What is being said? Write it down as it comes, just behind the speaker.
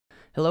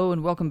Hello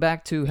and welcome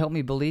back to Help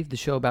Me Believe, the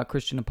show about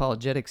Christian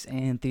apologetics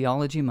and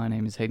theology. My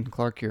name is Hayden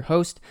Clark, your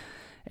host,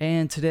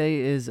 and today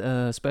is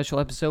a special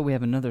episode. We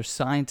have another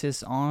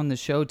scientist on the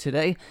show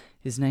today.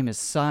 His name is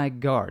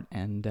Garte,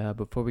 and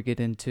before we get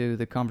into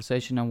the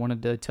conversation, I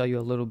wanted to tell you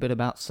a little bit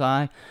about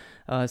Cy.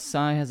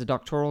 Cy has a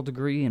doctoral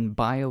degree in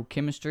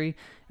biochemistry,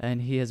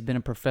 and he has been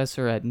a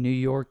professor at New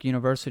York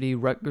University,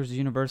 Rutgers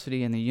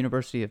University, and the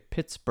University of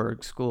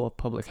Pittsburgh School of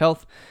Public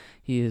Health.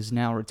 He is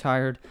now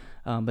retired,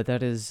 but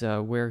that is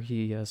where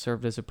he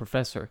served as a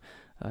professor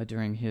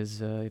during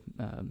his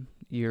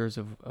years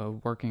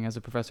of working as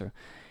a professor.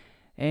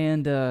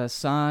 And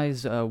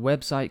Cy's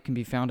website can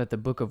be found at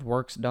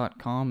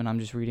thebookofworks.com, and I'm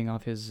just reading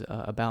off his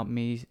About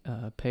Me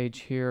page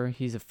here.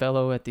 He's a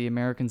fellow at the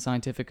American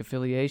Scientific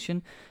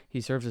Affiliation.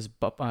 He serves as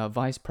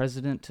vice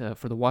president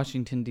for the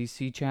Washington,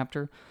 D.C.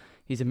 chapter.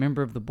 He's a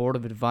member of the board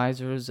of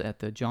advisors at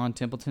the John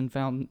Templeton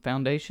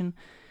Foundation,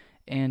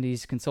 and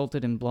he's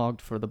consulted and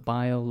blogged for the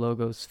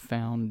BioLogos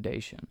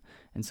Foundation.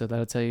 And so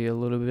that'll tell you a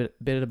little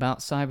bit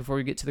about Cy before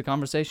we get to the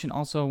conversation.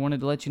 Also, I wanted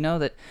to let you know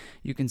that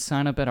you can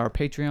sign up at our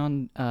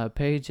Patreon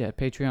page at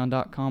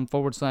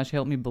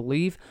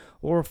patreon.com/helpmebelieve,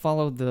 or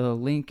follow the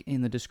link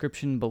in the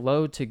description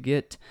below to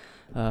get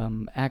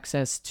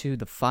access to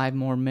the 5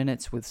 More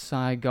Minutes with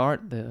Cy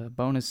Garte, the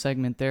bonus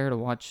segment there to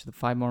watch the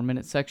 5 More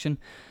Minutes section,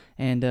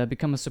 and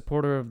become a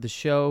supporter of the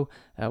show.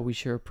 We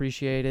sure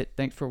appreciate it.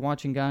 Thanks for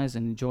watching, guys,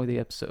 and enjoy the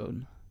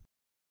episode.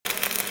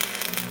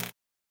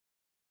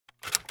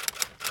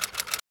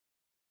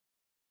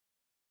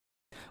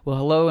 Well,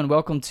 hello and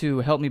welcome to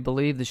Help Me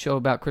Believe, the show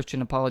about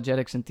Christian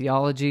apologetics and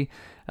theology.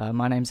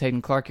 My name's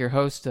Hayden Clark, your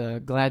host.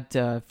 Glad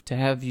to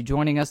have you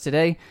joining us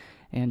today.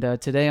 And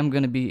today I'm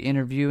going to be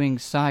interviewing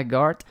Cy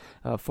Garte,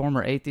 a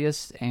former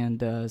atheist and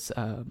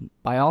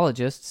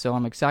biologist. So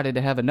I'm excited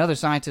to have another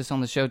scientist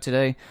on the show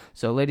today.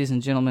 So ladies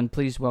and gentlemen,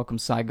 please welcome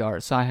Cy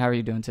Garte. Cy, how are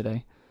you doing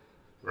today?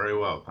 Very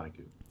well, thank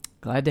you.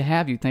 Glad to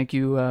have you. Thank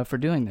you for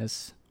doing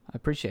this. I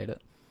appreciate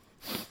it.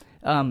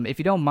 If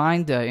you don't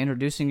mind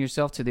introducing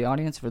yourself to the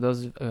audience, for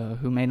those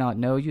who may not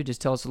know you,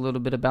 just tell us a little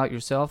bit about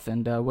yourself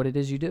and what it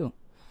is you do.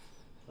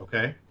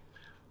 Okay.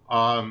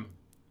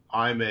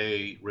 I'm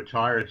a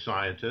retired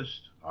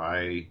scientist.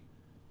 I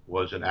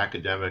was an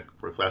academic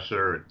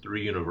professor at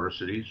 3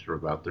 universities for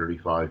about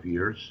 35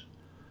 years.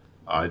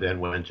 I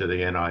then went to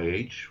the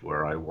NIH,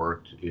 where I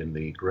worked in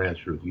the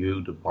grants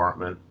review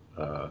department.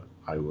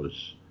 I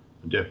was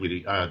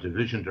deputy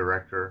division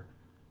director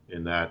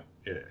in that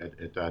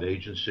at that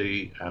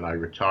agency, and I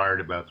retired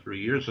about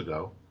 3 years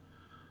ago.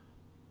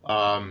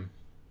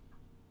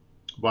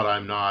 But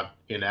I'm not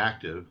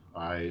inactive.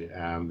 I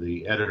am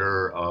the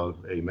editor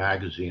of a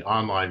magazine,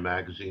 online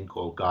magazine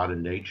called God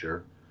and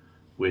Nature,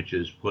 which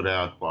is put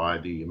out by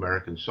the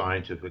American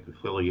Scientific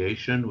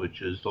Affiliation,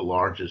 which is the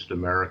largest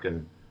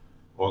American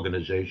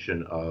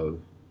organization of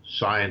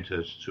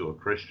scientists who are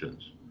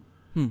Christians.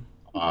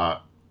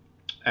 I've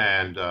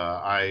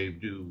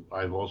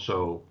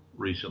also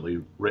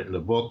recently written a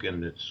book,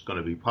 and it's going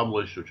to be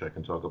published, which I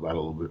can talk about a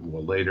little bit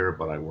more later,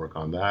 but I work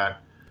on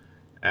that.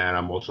 And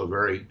I'm also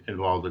very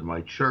involved in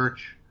my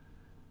church,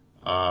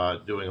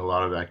 doing a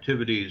lot of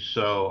activities.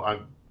 So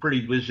I'm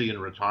pretty busy in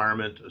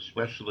retirement,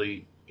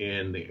 especially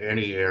in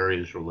any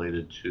areas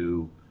related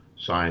to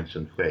science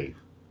and faith.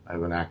 I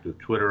have an active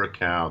Twitter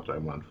account,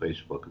 I'm on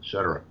Facebook,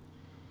 etc.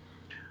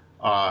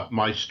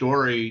 My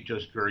story,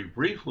 just very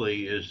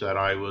briefly, is that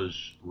I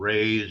was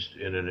raised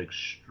in an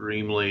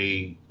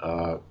extremely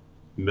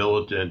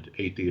militant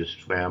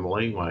atheist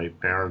family. My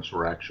parents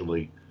were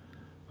actually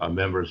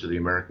members of the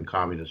American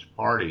Communist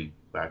Party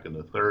back in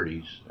the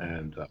 30s,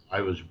 and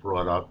I was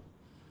brought up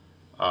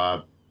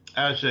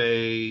as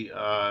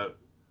I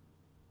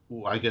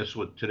guess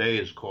what today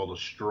is called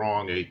a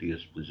strong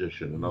atheist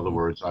position. In other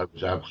words, I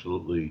was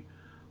absolutely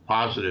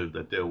positive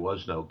that there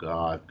was no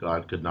God.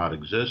 God could not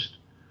exist.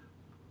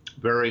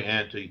 Very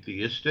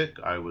anti-theistic.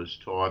 I was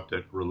taught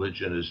that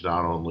religion is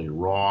not only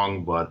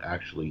wrong, but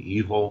actually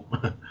evil,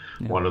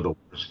 one of the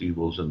worst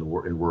evils in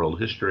world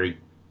history.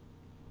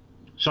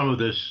 Some of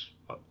this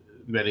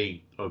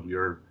many of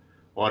your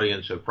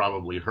audience have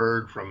probably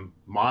heard from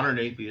modern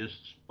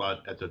atheists,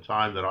 but at the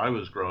time that I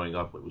was growing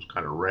up, it was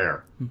kind of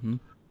rare.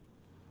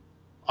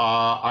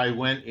 I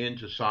went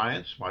into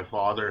science. My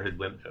father had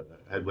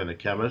been a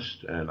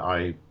chemist, and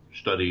I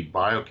studied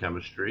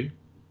biochemistry,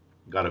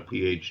 got a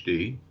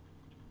PhD,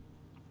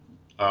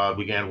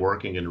 began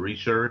working in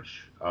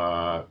research,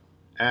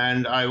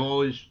 and I've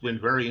always been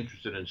very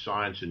interested in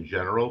science in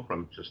general,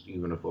 from just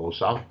even a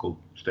philosophical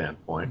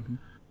standpoint.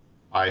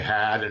 I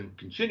had and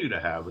continue to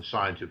have a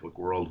scientific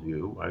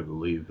worldview. I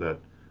believe that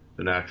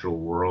the natural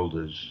world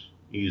is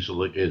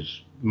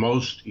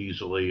most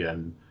easily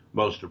and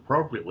most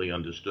appropriately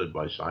understood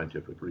by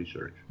scientific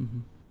research.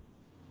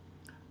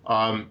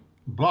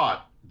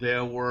 But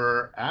there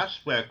were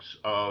aspects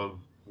of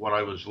what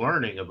I was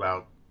learning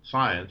about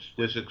science,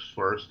 physics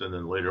first and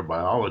then later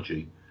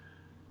biology,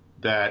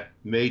 that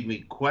made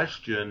me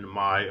question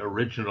my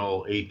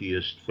original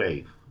atheist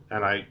faith.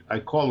 And I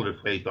call it a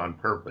faith on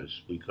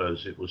purpose,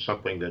 because it was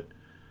something that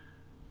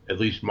at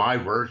least my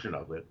version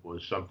of it,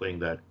 was something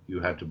that you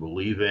had to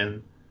believe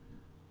in.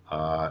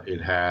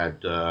 It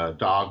had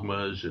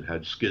dogmas, it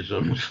had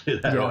schisms,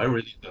 it had Yeah.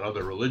 everything that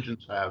other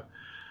religions have.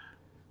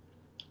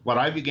 But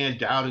I began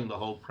doubting the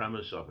whole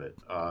premise of it.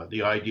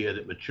 The idea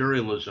that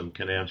materialism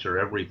can answer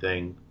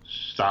everything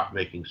stopped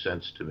making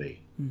sense to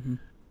me. Hmm.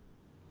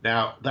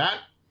 Now, that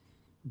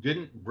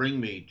didn't bring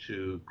me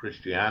to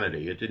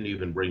Christianity. It didn't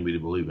even bring me to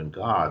believe in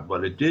God,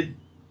 but it did.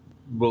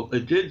 Well,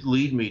 it did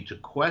lead me to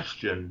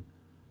question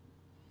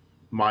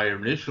my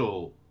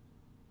initial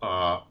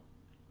uh,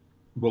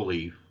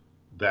 belief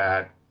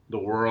that the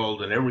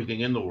world and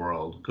everything in the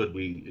world could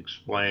be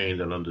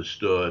explained and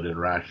understood and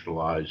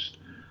rationalized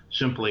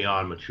simply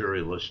on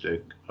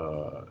materialistic,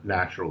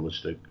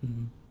 naturalistic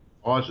Hmm.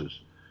 causes.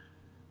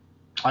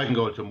 I can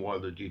go into more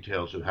of the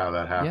details of how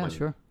that Yeah, happened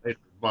sure. later,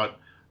 but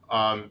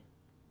um,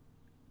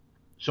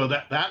 so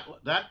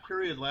that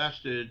period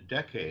lasted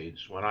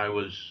decades. When I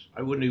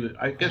wouldn't even,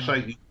 I guess Wow. I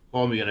you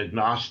call me an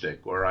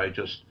agnostic, where I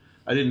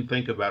didn't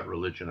think about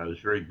religion. I was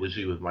very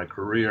busy with my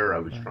career. I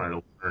was Right. trying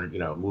to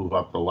learn, move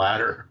up the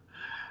ladder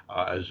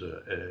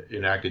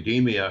in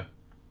academia,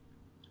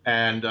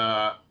 and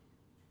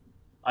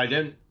I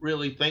didn't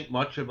really think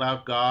much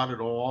about God at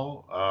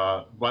all.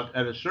 But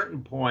at a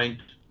certain point,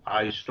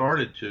 I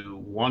started to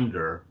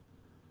wonder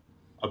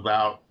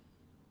about,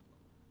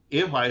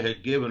 if I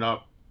had given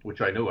up, which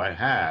I knew I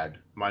had,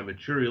 my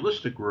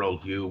materialistic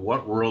worldview,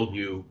 what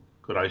worldview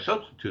could I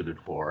substitute it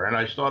for? And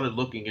I started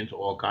looking into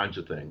all kinds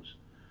of things,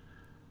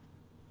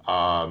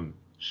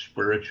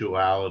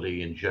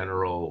 spirituality in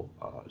general,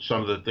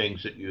 some of the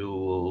things that you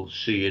will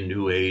see in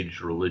New Age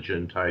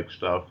religion type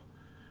stuff.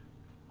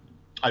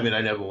 I mean,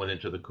 I never went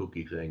into the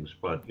kooky things,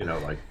 but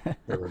like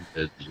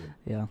pyramids and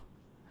Yeah.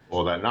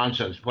 all that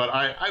nonsense. But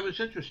I was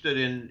interested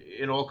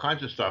in all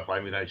kinds of stuff. I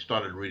mean, I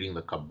started reading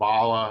the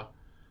Kabbalah,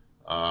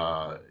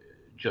 uh,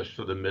 just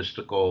for the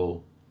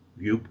mystical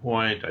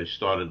viewpoint. I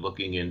started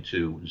looking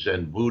into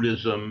Zen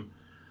Buddhism.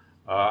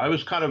 I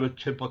was kind of a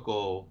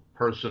typical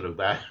person of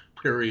that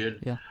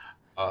period, Yeah.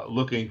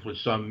 looking for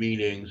some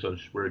meaning, some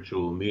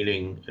spiritual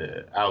meaning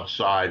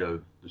outside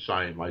of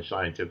my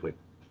scientific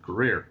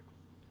career.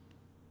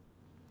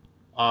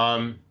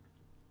 Um,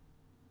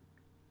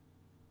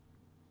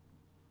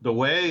 the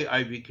way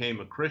I became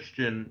a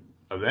Christian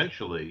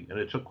eventually, and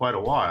it took quite a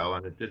while,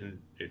 and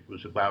it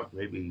was about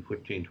maybe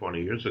 15,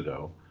 20 years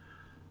ago.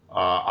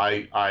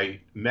 I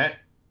met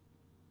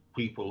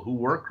people who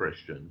were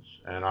Christians,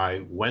 and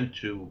I went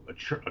to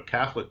a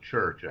Catholic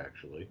church,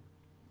 actually.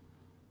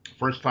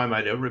 First time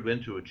I'd ever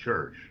been to a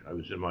church. I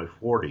was in my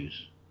 40s,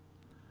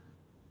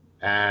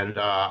 and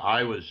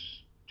I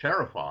was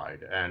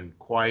terrified and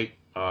quite,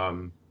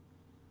 on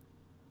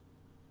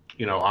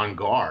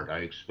guard. I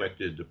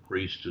expected the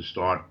priest to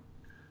start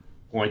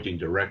pointing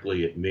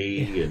directly at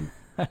me and,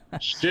 Yeah.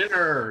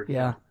 sinner,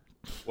 Yeah.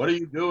 what are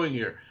you doing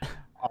here?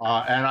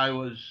 And I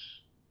was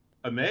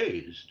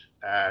amazed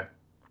at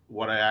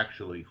what I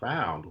actually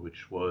found,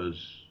 which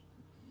was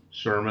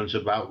sermons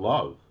about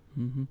love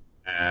Hmm.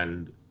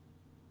 and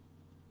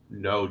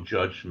no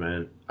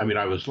judgment. I mean,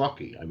 I was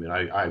lucky. I mean,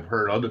 I've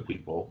heard other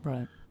people,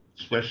 Right.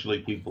 especially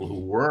people who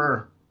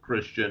were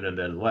Christian and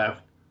then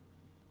left,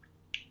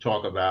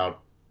 talk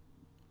about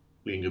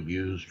being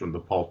abused from the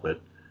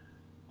pulpit.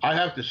 I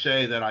have to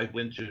say that I've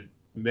been to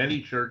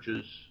many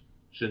churches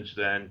since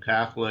then: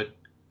 Catholic,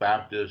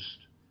 Baptist,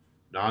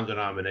 non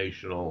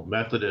denominational,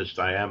 Methodist.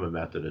 I am a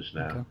Methodist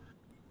now. Okay.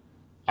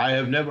 I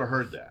have never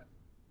heard that.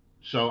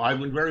 So I've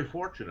been very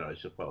fortunate, I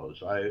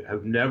suppose. I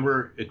have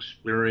never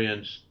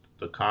experienced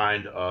the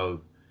kind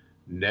of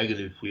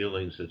negative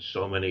feelings that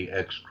so many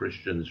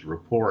ex-Christians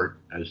report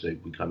as they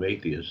become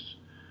atheists.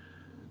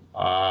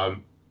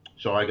 Um,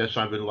 so I guess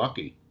I've been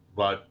lucky.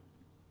 But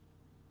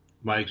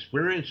my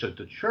experience at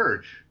the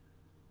church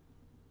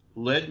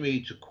led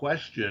me to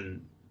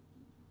question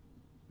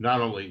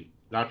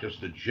not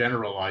just the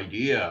general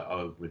idea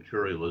of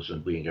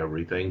materialism being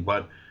everything,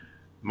 but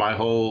my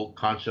whole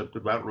concept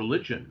about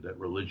religion, that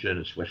religion,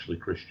 especially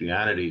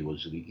Christianity,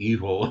 was the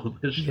evil of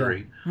Yeah.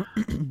 history.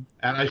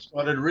 And I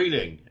started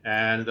reading.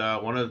 And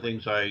one of the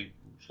things I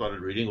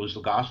started reading was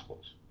the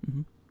Gospels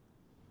Hmm.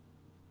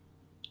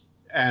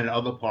 and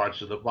other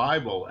parts of the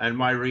Bible. And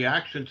my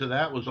reaction to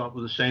that was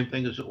the same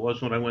thing as it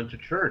was when I went to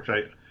church.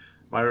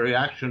 My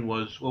reaction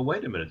was, well,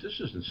 wait a minute, this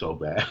isn't so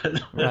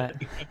bad. Right.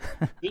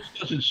 This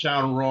doesn't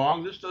sound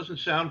wrong. This doesn't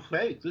sound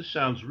fake. This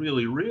sounds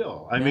really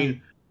real. I Yeah.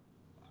 mean,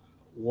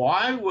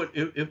 why would,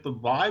 if the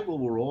Bible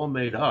were all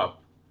made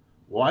up,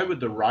 why would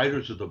the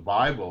writers of the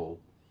Bible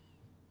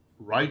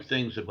write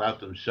things about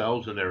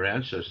themselves and their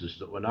ancestors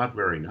that were not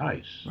very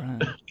nice?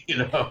 Right. you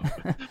know,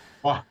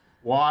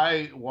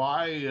 why,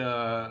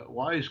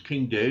 why is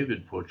King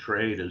David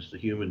portrayed as the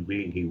human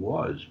being he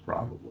was? Mhm.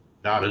 Probably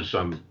not as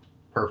some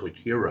perfect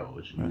hero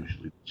as you Right.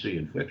 usually see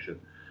in fiction.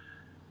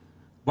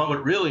 But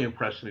what really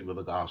impressed me were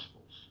the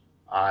Gospels.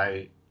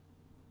 I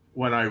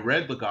When I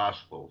read the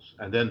Gospels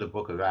and then the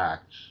Book of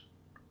Acts,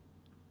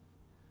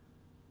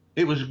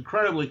 it was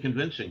incredibly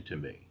convincing to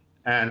me.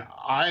 And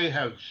I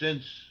have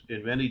since,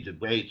 in many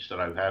debates that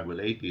I've had with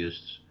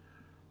atheists,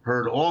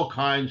 heard all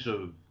kinds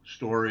of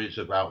stories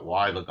about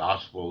why the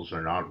Gospels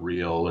are not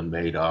real and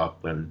made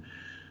up, and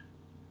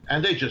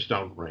they just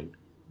don't ring.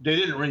 They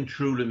didn't ring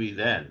true to me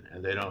then,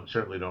 and they don't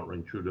certainly don't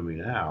ring true to me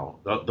now.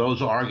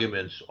 Those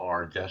arguments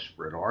are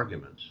desperate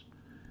arguments.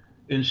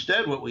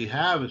 Instead, what we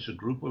have is a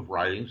group of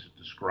writings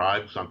that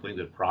describe something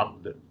that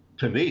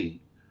to me,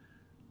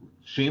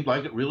 seemed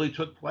like it really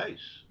took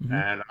place. Mm-hmm.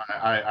 And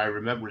I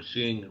remember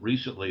seeing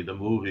recently the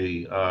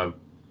movie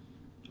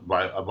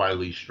by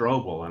Lee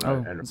Strobel,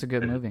 Oh, it's a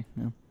good and movie.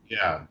 Yeah.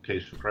 yeah,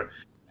 Case for Christ.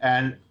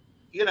 And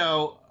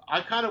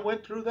I kind of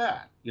went through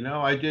that.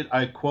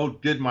 I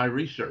quote did my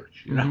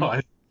research. Mm-hmm.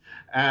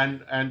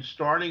 And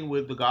starting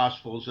with the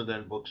Gospels and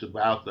then books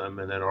about them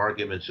and then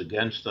arguments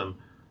against them,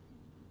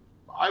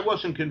 I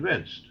wasn't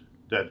convinced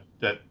that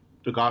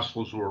the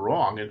Gospels were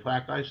wrong. In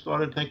fact, I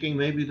started thinking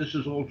maybe this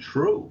is all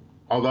true,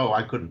 although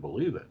I couldn't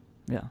believe it.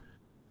 Yeah.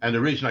 And the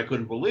reason I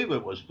couldn't believe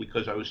it was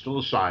because I was still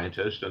a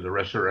scientist and the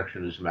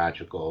resurrection is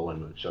magical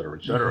and et cetera,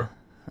 et Yeah. cetera.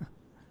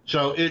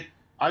 So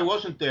I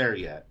wasn't there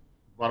yet,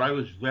 but I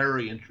was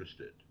very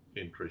interested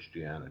in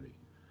Christianity.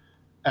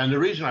 And the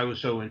reason I was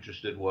so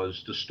interested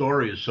was the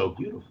story is so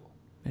beautiful.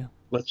 Yeah.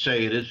 Let's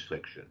say it is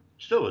fiction.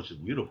 Still, it's a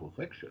beautiful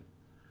fiction,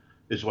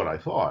 is what I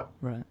thought.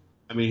 Right.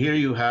 I mean, here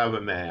you have a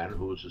man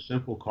who is a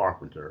simple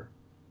carpenter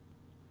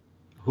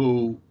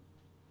who,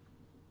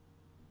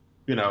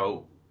 you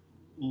know,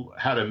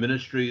 had a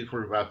ministry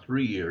for about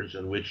 3 years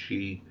in which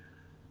he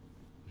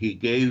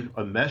gave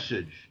a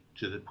message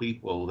to the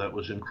people that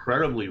was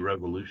incredibly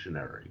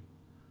revolutionary.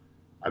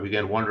 I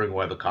began wondering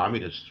why the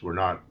communists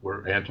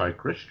were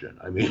anti-Christian.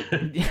 I mean,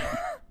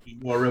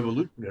 more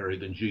revolutionary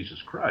than Jesus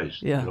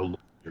Christ. Yeah. Love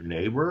your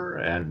neighbor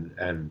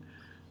and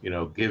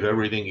give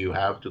everything you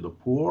have to the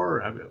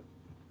poor. I mean,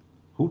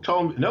 who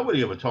told me?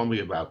 Nobody ever told me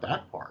about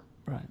that part.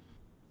 Right.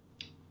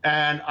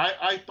 And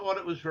I thought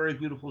it was a very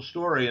beautiful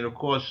story. And of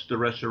course, the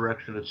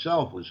resurrection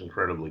itself was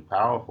incredibly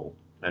powerful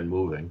and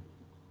moving.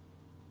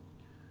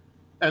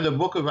 And the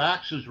book of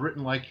Acts is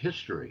written like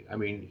history. I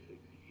mean,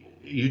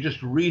 you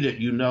just read it,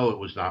 you know it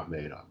was not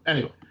made up.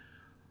 Anyway,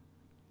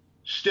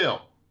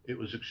 still, it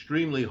was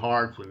extremely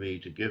hard for me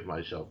to give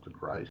myself to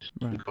Christ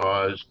Right.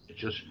 because it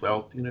just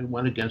felt,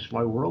 went against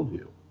my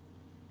worldview.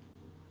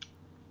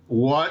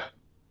 What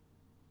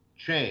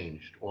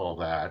changed all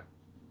that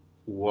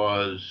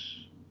was,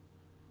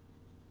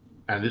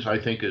 and this I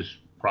think is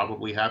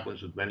probably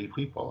happens with many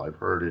people. I've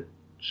heard it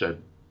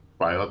said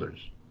by others.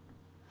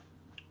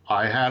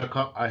 I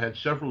had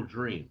several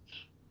dreams.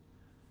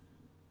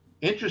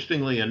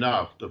 Interestingly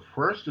enough, the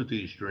first of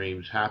these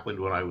dreams happened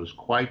when I was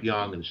quite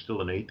young and still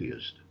an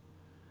atheist.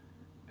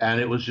 And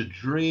it was a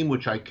dream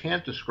which I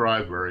can't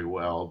describe very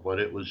well, but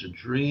it was a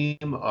dream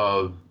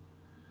of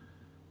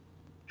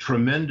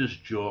tremendous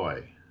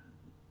joy.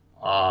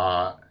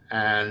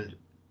 And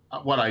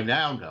what I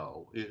now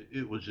know,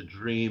 it was a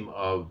dream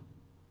of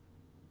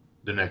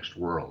the next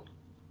world.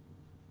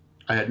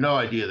 I had no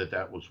idea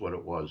that was what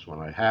it was when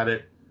I had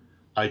it.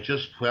 I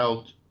just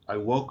felt, I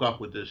woke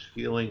up with this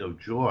feeling of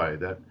joy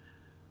that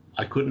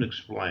I couldn't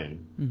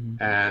explain.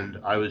 Mm-hmm. And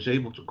I was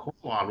able to call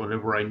on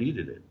whenever I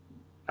needed it.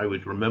 I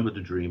would remember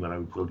the dream and I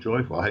would feel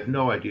joyful. I had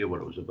no idea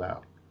what it was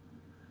about.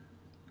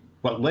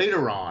 But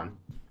later on,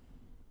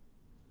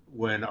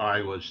 when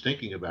I was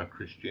thinking about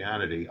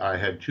Christianity, I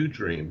had two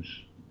dreams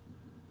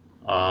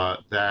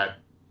that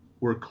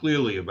were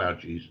clearly about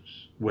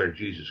Jesus, where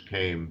Jesus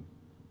came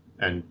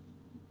and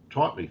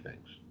taught me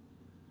things.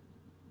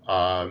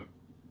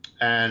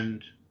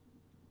 And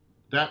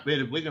that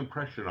made a big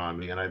impression on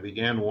me, and I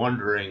began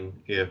wondering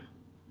if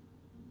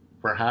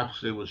perhaps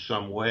there was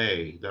some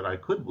way that I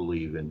could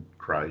believe in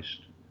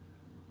Christ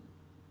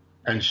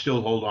and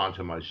still hold on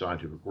to my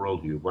scientific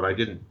worldview, but I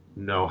didn't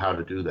know how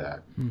to do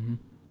that. Mm-hmm.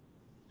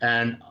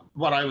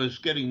 But I was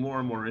getting more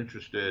and more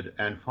interested,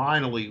 and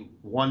finally,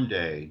 one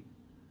day,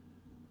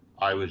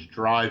 I was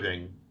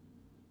driving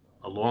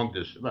a long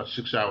distance, about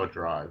 6-hour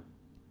drive,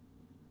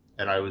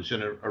 and I was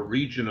in a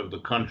region of the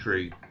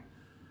country,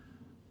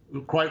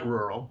 quite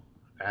rural,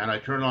 and I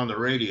turned on the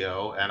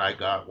radio, and I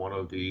got one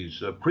of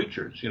these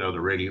preachers, one of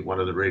the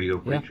radio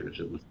preachers.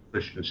 Yeah. It was a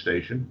Christian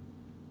station,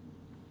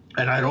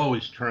 and I'd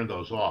always turn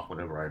those off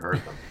whenever I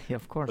heard them. Yeah,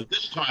 of course. But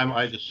this time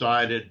I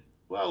decided,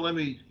 well, let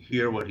me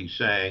hear what he's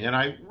saying, and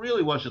I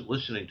really wasn't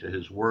listening to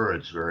his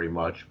words very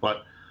much,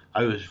 but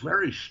I was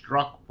very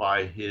struck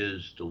by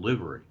his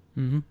delivery,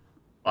 mm-hmm.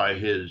 by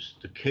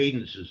the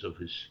cadences of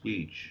his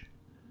speech.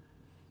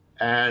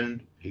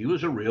 And he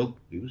was a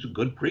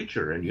good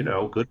preacher,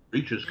 and good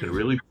preachers can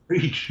really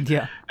preach.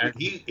 Yeah. And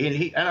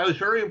I was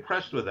very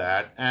impressed with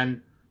that.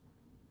 And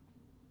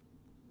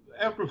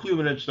after a few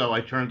minutes, though,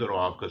 I turned it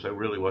off because I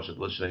really wasn't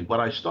listening. But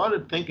I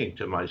started thinking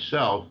to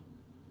myself,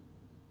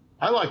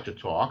 I like to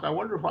talk. I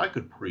wonder if I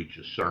could preach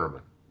a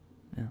sermon.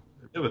 Yeah.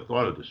 I've never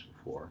thought of this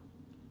before.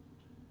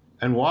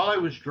 And while I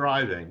was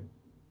driving,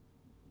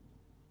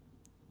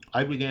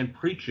 I began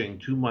preaching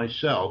to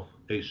myself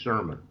a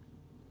sermon.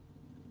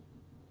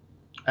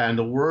 And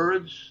the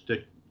words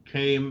that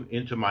came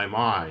into my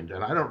mind,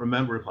 and I don't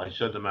remember if I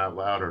said them out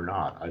loud or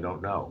not, I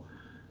don't know.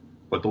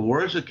 But the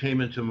words that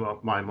came into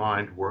my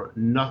mind were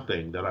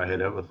nothing that I had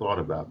ever thought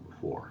about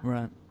before.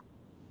 Right.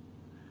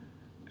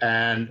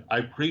 And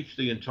I preached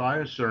the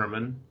entire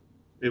sermon.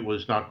 It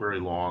was not very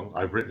long.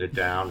 I've written it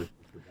down.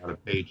 It's about a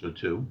page or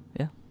two.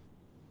 Yeah.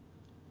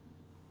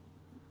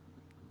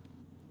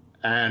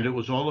 And it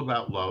was all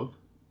about love,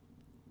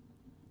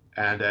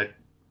 and that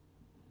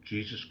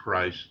Jesus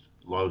Christ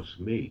loves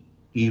me,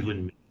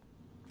 even me,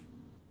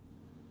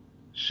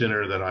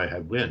 sinner that I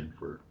have been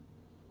for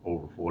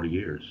over 40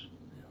 years.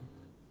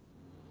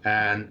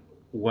 And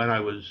when I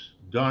was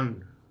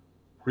done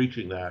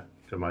preaching that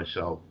to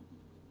myself,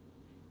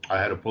 I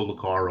had to pull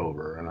the car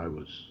over, and I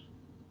was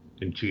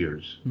in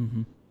tears.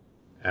 Mm-hmm.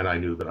 And I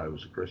knew that I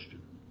was a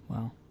Christian.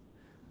 Wow.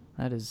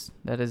 That is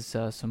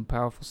some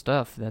powerful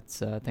stuff.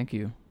 Thank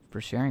you for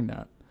sharing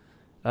that.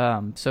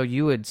 So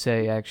you would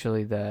say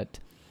actually that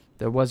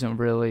there wasn't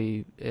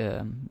really,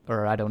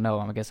 or I don't know,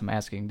 I guess I'm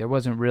asking, there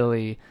wasn't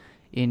really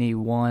any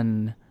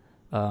one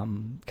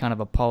kind of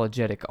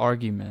apologetic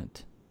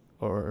argument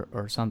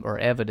or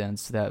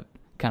evidence that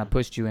kind of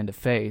pushed you into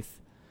faith.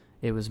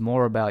 It was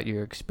more about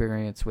your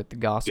experience with the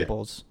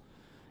Gospels,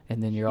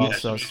 and then you're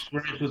also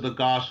experience with the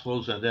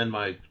Gospels, and then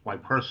my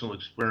personal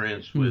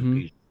experience with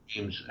these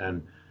dreams,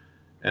 and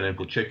in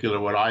particular,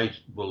 what I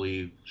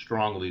believe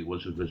strongly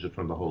was a visit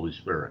from the Holy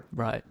Spirit.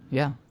 Right.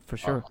 Yeah, for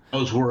sure.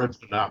 Those words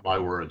are not my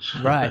words.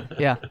 Right.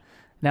 Yeah.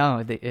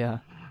 No. Yeah.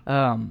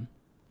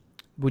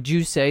 Would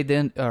you say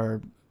then,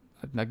 or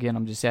again,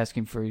 I'm just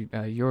asking for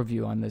your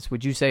view on this.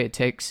 Would you say it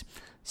takes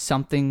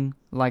something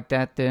like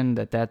that then,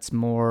 that's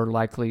more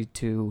likely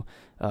to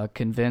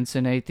convince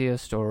an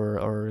atheist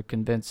or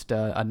convince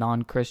a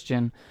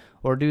non-Christian?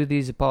 Or do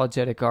these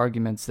apologetic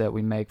arguments that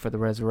we make for the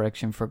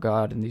resurrection, for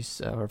God, and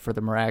these, or for the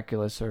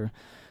miraculous or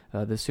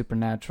the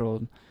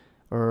supernatural,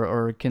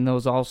 or can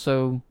those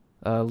also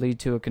lead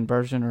to a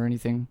conversion or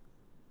anything?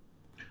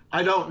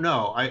 I don't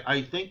know.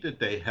 I think that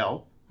they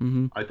help.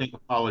 Mm-hmm. I think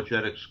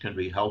apologetics can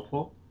be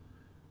helpful.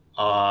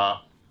 I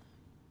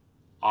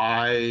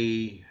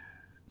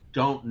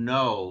don't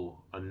know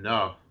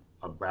enough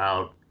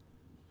about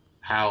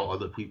how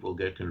other people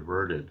get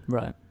converted.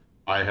 Right.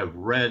 I have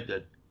read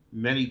that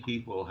many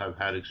people have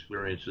had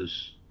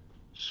experiences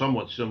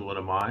somewhat similar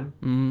to mine,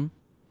 Mm-hmm.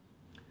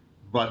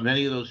 but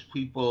many of those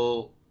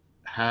people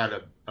had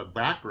a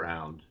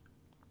background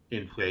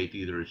in faith,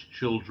 either as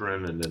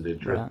children, and then they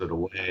drifted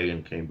away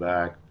and came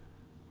back.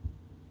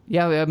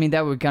 Yeah, I mean,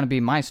 that would kind of be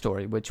my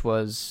story, which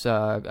was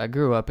I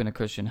grew up in a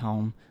Christian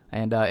home,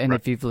 and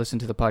if you've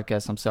listened to the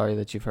podcast, I'm sorry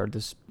that you've heard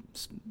this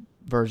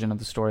version of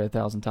the story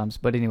 1,000 times.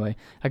 But anyway,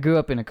 I grew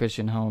up in a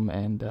Christian home,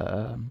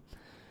 and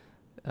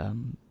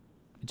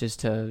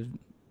just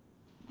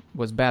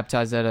was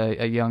baptized at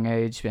a young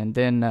age, and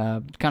then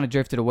kind of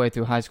drifted away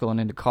through high school and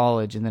into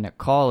college. And then at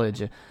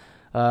college,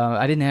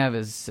 I didn't have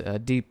as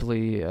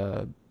deeply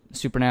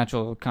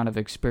supernatural kind of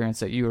experience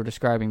that you were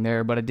describing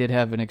there, but I did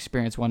have an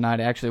experience one night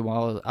actually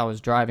while I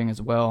was driving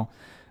as well.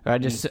 I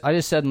just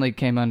suddenly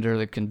came under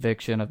the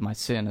conviction of my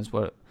sin, is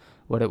what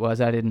it was.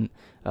 I didn't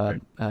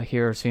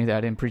hear or see that.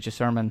 I didn't preach a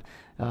sermon.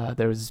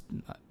 There was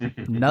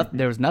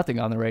nothing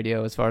on the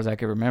radio as far as I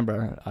could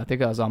remember. I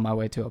think I was on my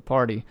way to a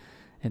party,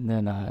 and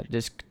then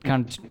just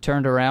kind of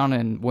turned around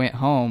and went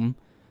home,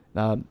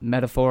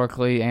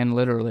 metaphorically and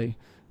literally,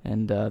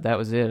 and that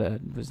was it.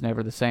 It was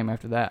never the same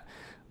after that.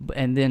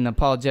 And then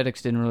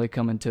apologetics didn't really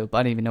come into it.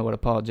 I didn't even know what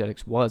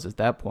apologetics was at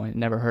that point.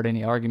 Never heard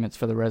any arguments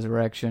for the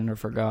resurrection or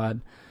for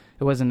God.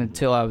 It wasn't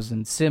until I was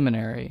in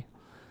seminary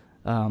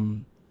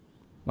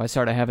I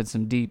started having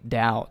some deep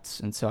doubts,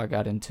 and so I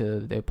got into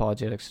the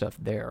apologetic stuff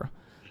there.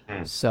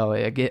 So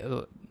I get,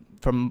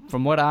 from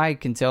what I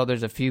can tell,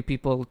 there's a few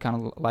people kind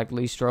of like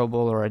Lee Strobel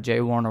or a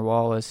J. Warner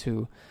Wallace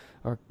who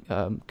are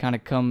kind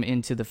of come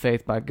into the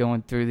faith by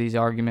going through these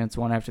arguments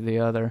one after the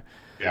other.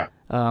 Yeah.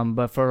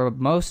 But for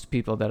most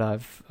people that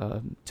I've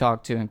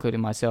talked to,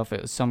 including myself,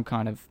 it was some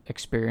kind of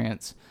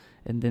experience,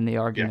 and then the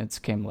arguments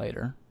came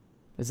later.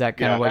 Is that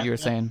kind of what you were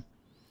saying?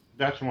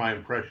 That's my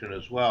impression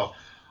as well.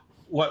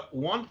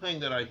 One thing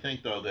that I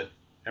think, though, that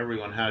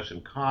everyone has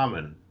in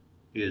common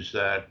is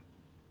that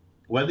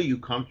whether you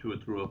come to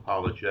it through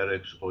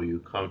apologetics or you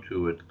come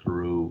to it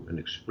through an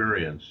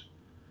experience,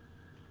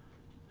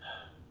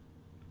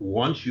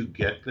 once you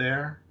get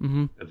there,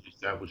 at least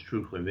that was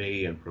true for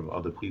me and from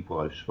other people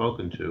I've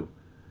spoken to,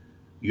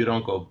 you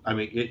don't go, I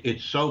mean,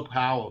 it's so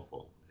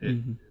powerful.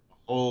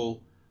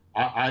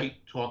 I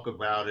talk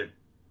about it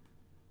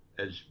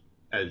as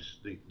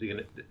the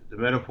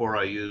metaphor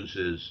I use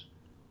is,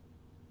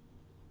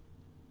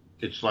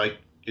 it's like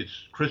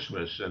it's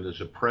Christmas and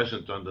there's a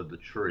present under the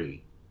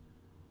tree,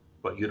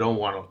 but you don't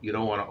want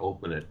to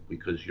open it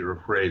because you're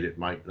afraid it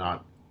might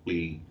not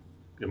be.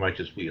 It might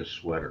just be a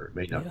sweater. It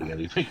may not be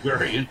anything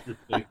very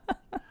interesting.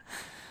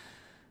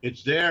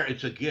 It's there.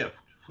 It's a gift.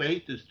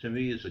 Faith to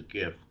me is a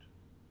gift,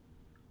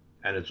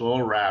 and it's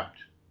all wrapped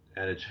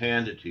and it's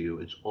handed to you.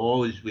 It's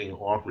always being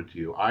offered to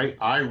you.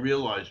 I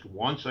realized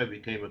once I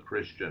became a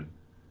Christian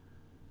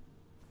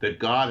that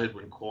God had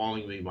been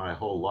calling me my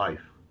whole life.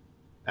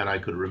 and I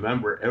could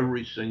remember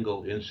every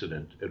single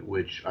incident at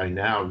which I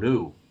now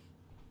knew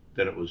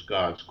that it was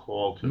God's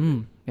call to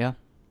me. Yeah.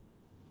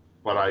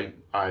 But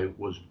I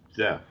was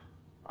deaf.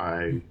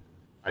 I,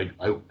 I,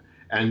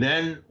 and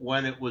then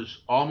when it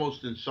was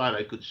almost inside,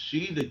 I could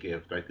see the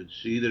gift. I could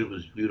see that it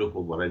was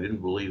beautiful, but I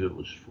didn't believe it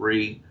was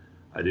free.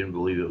 I didn't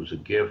believe it was a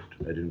gift.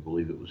 I didn't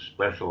believe it was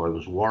special. I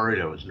was worried.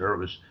 I was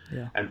nervous.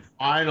 Yeah. And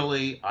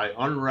finally, I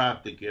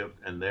unwrapped the gift,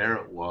 and there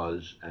it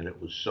was, and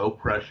it was so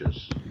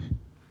precious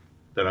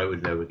that I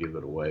would never give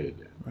it away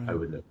again. Right. I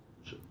would never.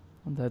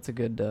 Well, that's a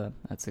good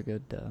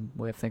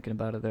way of thinking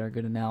about it there. A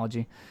good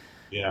analogy.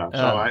 Yeah.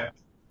 So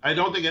I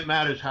don't think it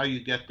matters how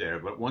you get there,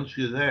 but once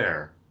you're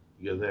there,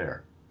 you're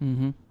there.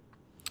 Mm-hmm.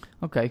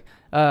 Okay.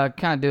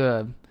 Kind of do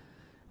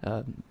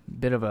a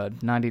bit of a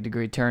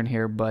 90-degree turn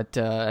here, but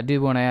I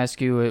do want to ask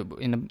you,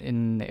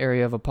 in the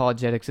area of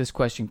apologetics, this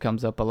question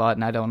comes up a lot,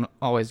 and I don't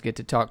always get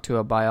to talk to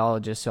a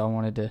biologist, so I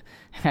wanted to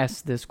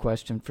ask this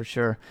question for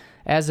sure.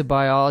 As a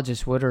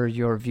biologist, what are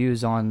your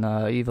views on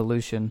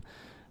evolution?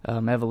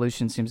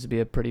 Evolution seems to be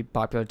a pretty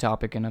popular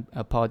topic in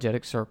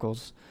apologetic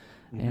circles,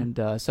 and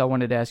so I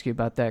wanted to ask you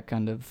about that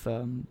kind of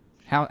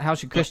how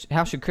should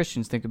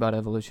Christians think about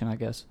evolution, I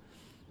guess.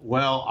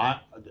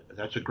 Well,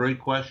 that's a great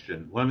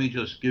question. Let me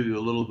just give you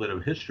a little bit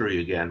of history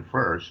again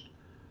first.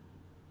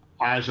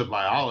 As a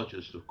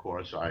biologist, of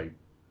course,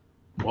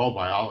 all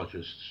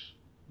biologists,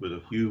 with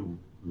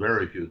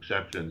very few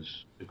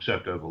exceptions,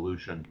 accept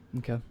evolution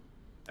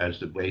as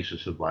the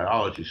basis of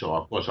biology. So,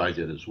 of course, I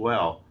did as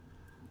well.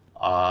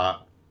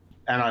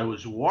 And I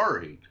was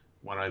worried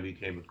when I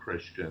became a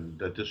Christian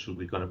that this would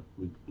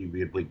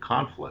be a big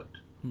conflict.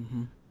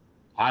 Mm-hmm.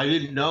 I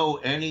didn't know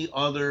any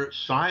other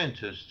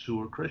scientists who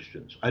were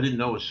Christians. I didn't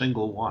know a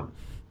single one.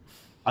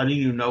 I didn't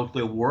even know if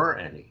there were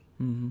any.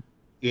 Mm-hmm.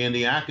 In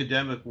the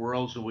academic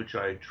worlds in which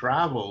I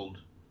traveled,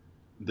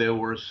 there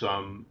were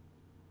some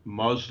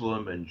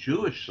Muslim and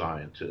Jewish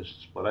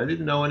scientists, but I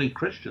didn't know any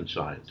Christian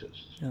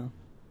scientists. Yeah.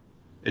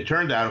 It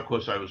turned out, of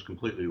course, I was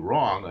completely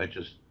wrong. They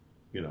just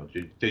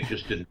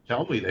didn't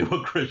tell me they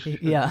were Christian.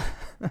 Yeah.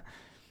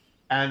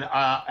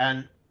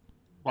 And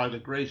by the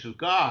grace of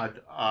God,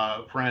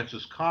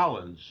 Francis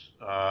Collins,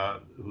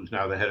 who's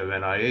now the head of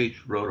NIH,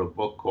 wrote a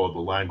book called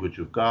The Language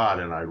of God,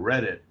 and I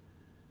read it.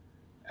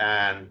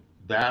 And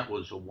that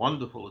was a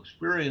wonderful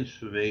experience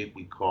for me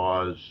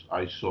because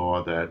I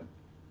saw that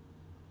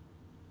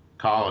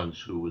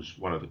Collins, who was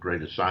one of the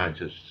greatest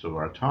scientists of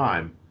our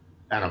time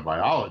and a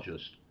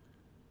biologist,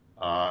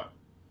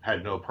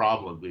 had no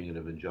problem being an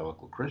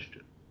evangelical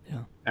Christian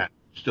and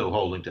still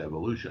holding to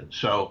evolution.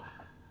 So,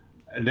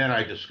 and then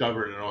I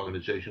discovered an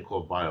organization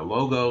called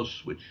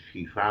BioLogos, which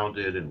he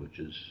founded and which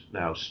is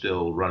now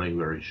still running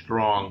very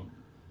strong.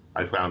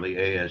 I found the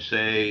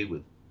ASA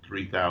with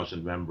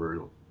 3,000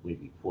 members,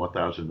 maybe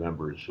 4,000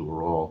 members who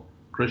are all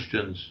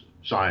Christians,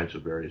 science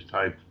of various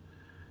types.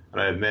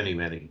 And I have many,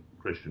 many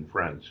Christian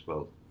friends,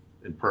 both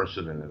in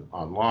person and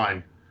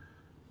online,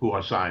 who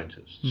are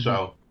scientists. Mm-hmm.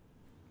 So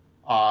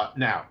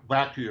now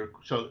back to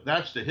so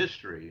that's the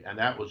history, and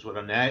that was what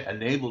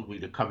enabled me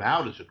to come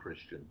out as a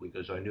Christian,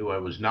 because I knew I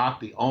was not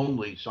the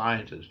only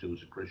scientist who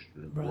was a Christian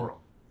in the world.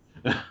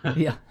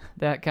 Yeah,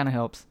 that kind of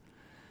helps.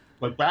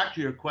 But back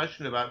to your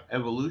question about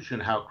evolution,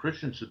 how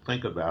Christians should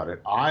think about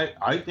it,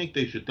 I think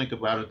they should think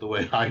about it the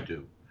way I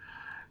do.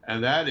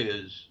 And that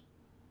is,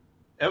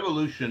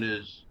 evolution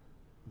is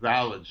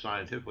valid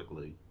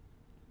scientifically.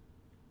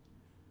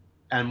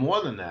 And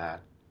more than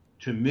that,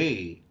 to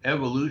me,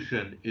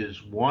 evolution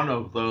is one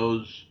of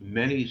those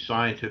many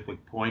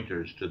scientific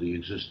pointers to the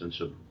existence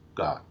of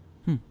God.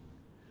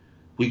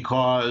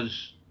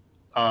 Because,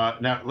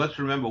 now let's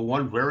remember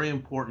one very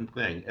important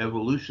thing.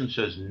 Evolution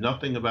says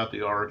nothing about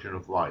the origin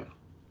of life.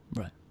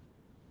 Right.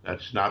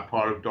 That's not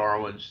part of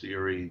Darwin's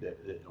theory.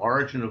 The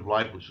origin of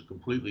life was a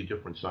completely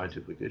different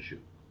scientific issue.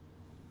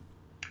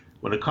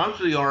 When it comes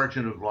to the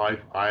origin of life,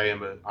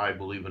 I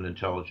believe in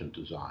intelligent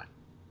design.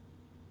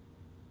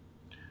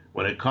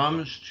 When it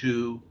comes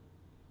to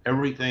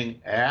everything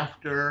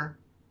after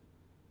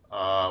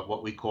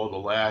what we call the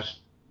last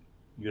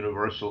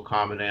universal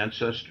common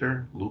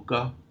ancestor,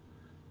 Luca,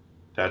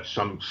 that's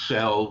some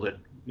cell that,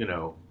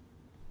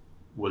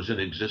 was in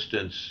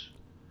existence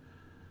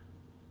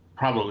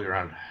probably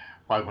around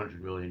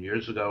 500 million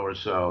years ago or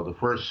so, the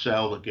first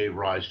cell that gave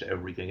rise to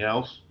everything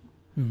else.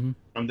 Mm-hmm.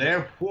 From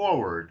there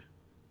forward,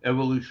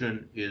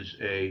 evolution is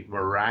a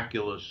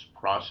miraculous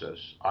process.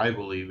 I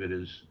believe it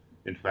is,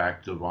 in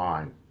fact,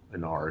 divine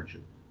in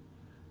origin.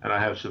 And I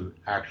have some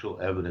actual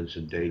evidence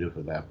and data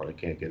for that, but I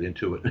can't get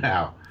into it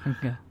now.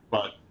 Okay.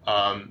 But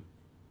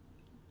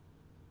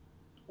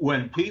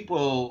when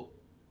people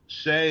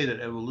say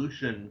that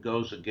evolution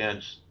goes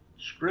against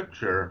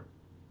Scripture,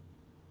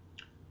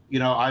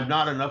 I'm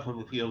not enough of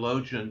a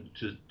theologian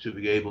to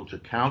be able to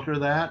counter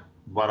that,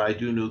 but I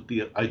do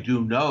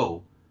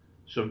know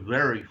some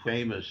very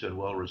famous and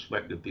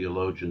well-respected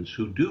theologians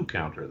who do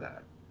counter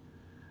that.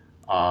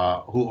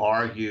 Who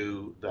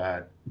argue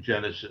that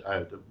Genesis,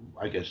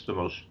 I guess the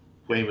most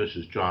famous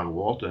is John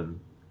Walton,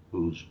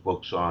 whose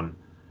books on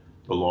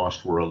The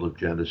Lost World of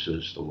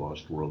Genesis, The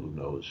Lost World of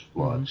Noah's Mm-hmm.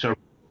 Flood, several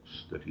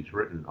books that he's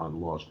written on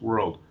the Lost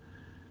World.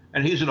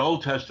 And he's an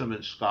Old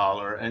Testament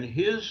scholar, and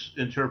his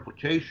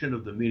interpretation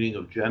of the meaning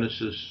of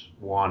Genesis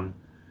 1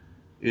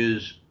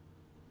 is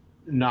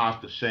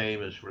not the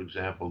same as, for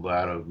example,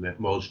 that of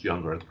most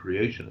young Earth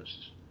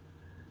creationists.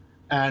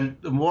 And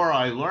the more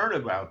I learn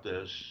about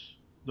this,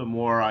 the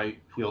more I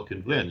feel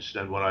convinced.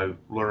 And what I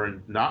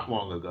learned not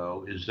long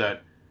ago is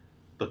that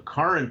the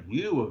current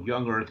view of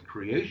young Earth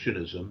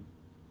creationism,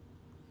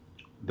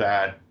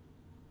 that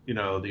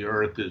the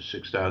Earth is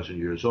 6,000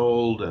 years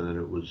old, and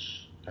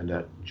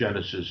that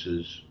Genesis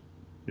is,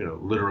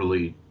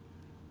 literally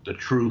the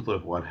truth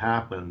of what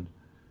happened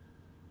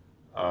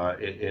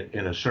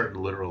in a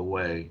certain literal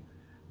way,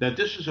 that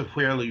this is a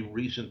fairly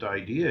recent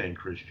idea in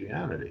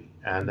Christianity,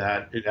 and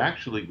that it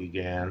actually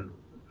began,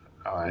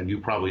 and you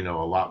probably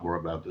know a lot more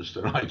about this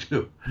than I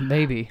do.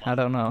 Maybe, I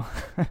don't know.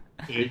 That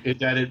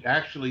it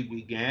actually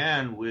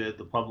began with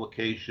the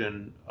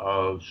publication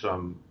of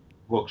some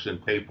books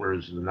and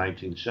papers in the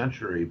 19th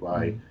century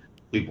by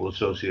people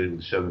associated with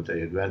the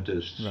Seventh-day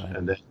Adventists, Right.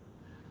 and then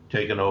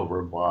taken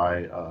over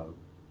by,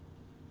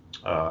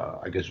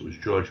 I guess it was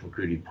George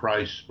Macready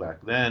Price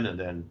back then, and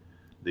then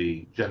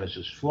the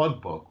Genesis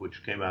Flood book,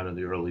 which came out in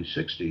the early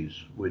 60s,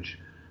 which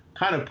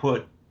kind of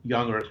put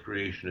young Earth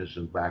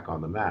creationism back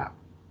on the map.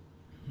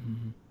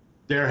 Mm-hmm.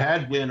 There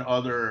had been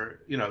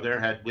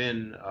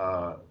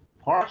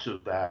parts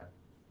of that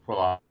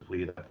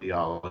philosophy, that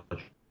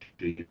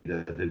theology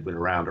that had been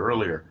around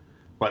earlier,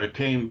 but it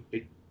became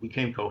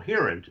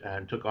coherent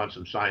and took on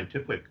some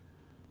scientific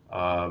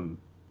um,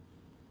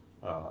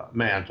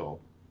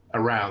 mantle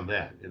around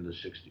then in the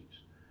 60s.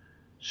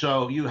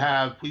 So you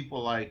have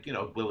people like,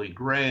 Billy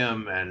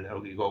Graham, and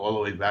you go all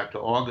the way back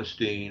to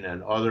Augustine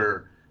and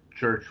other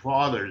church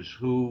fathers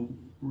who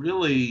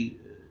really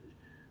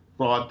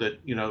thought that,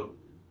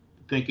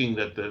 thinking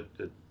that the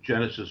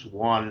Genesis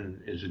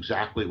 1 is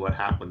exactly what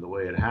happened the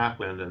way it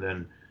happened, and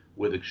then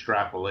with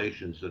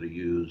extrapolations that are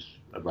used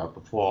about the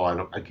fall.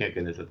 I can't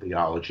get into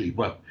theology,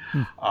 but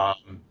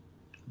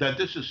that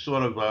this is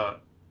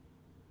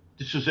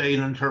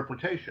an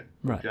interpretation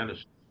of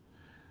Genesis.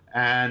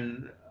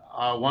 And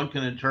one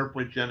can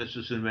interpret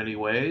Genesis in many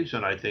ways,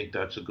 and I think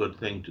that's a good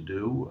thing to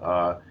do.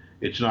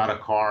 It's not a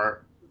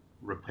car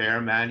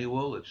repair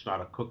manual. It's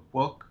not a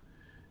cookbook.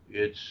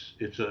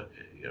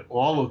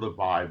 All of the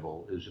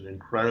Bible is an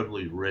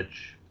incredibly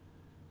rich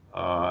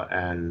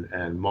and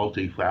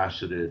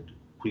multifaceted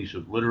piece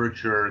of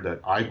literature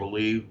that I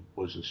believe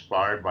was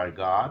inspired by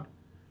God,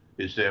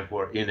 is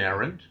therefore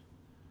inerrant.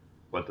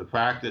 But the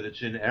fact that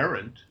it's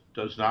inerrant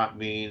does not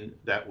mean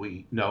that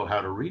we know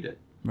how to read it.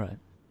 Right.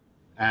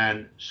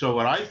 And so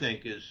what I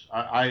think is,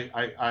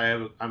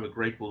 I'm a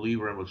great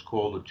believer in what's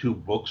called the two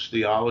books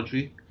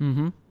theology.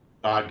 Mm-hmm.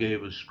 God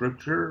gave us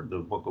scripture, the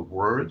book of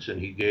words, and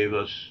he gave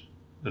us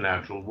the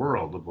natural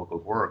world, the book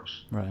of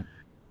works. Right.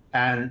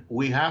 And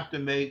we have to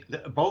make,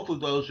 both of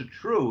those are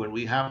true, and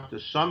we have to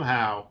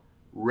somehow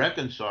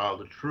reconcile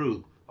the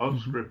truth of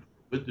scripture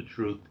with the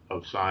truth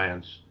of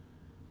science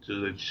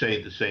to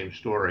say the same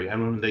story.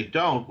 And when they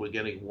don't, we're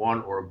getting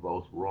one or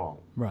both wrong.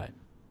 Right.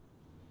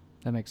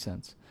 That makes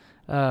sense.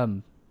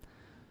 So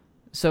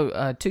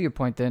to your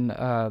point then,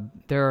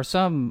 there are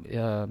some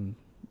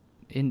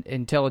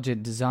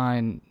intelligent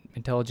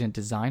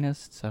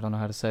designists, I don't know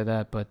how to say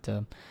that, but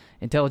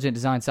intelligent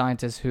design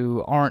scientists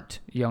who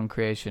aren't young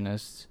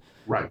creationists,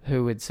 right?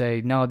 Who would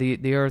say, no,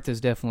 the Earth is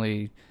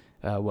definitely,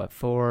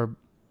 4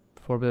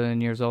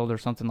 billion years old or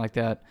something like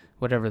that,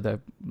 whatever the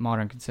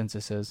modern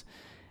consensus is.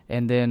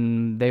 And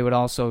then they would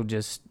also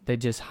just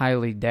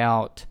highly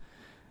doubt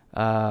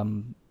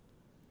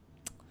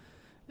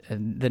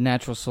the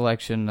natural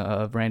selection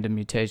of random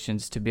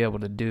mutations to be able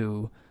to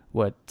do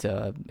what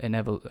an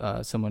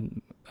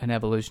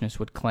evolutionist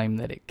would claim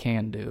that it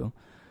can do.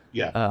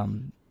 Yeah.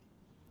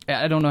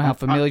 I don't know how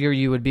familiar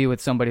you would be with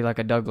somebody like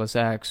a Douglas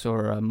Axe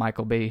or a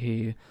Michael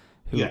Behe,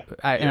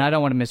 and I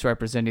don't want to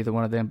misrepresent either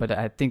one of them, but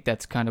I think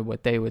that's kind of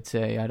what they would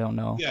say. I don't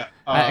know. Yeah.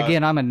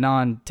 Again, I'm a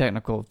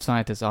non-technical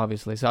scientist,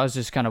 obviously, so I was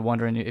just kind of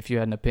wondering if you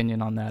had an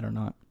opinion on that or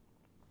not.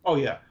 Oh,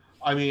 yeah.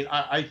 I mean,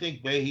 I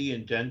think Behe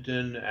and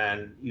Denton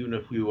and even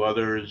a few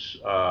others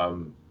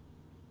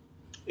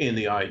in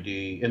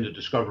the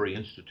Discovery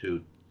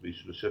Institute, to be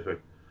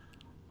specific,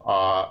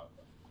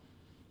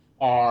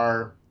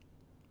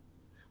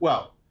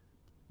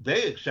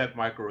 they accept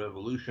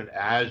microevolution,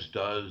 as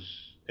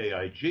does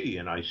AIG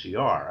and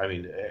ICR. I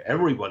mean,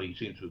 everybody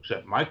seems to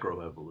accept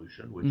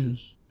microevolution, which is,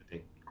 I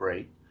think,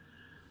 great.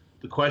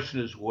 The question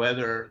is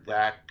whether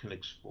that can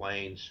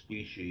explain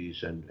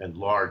species and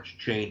large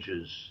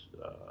changes,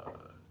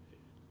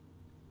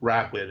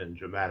 rapid and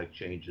dramatic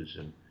changes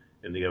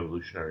in the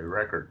evolutionary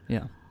record.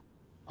 Yeah.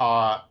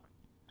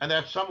 And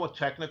that's somewhat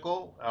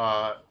technical.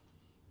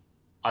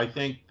 I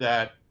think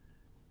that,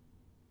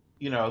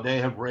 they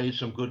have raised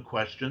some good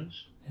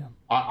questions. Yeah.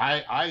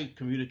 I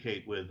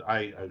communicate with,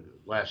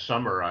 last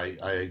summer,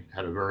 I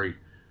had a very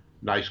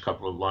nice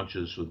couple of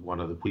lunches with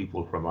one of the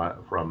people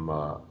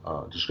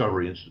from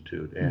Discovery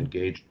Institute, Ann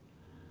Gage.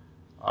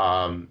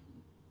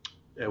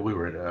 we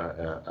were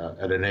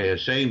at an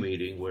ASA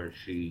meeting where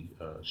she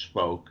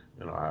spoke.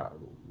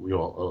 We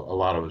all, a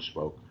lot of us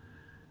spoke,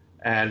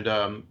 and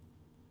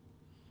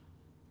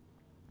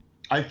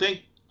I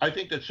think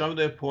that some of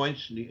their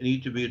points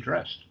need to be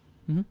addressed,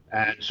 Mm-hmm.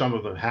 and some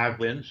of them have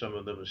been. Some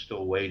of them are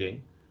still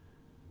waiting.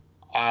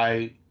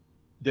 I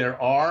there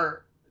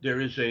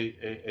is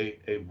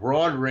a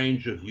broad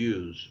range of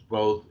views,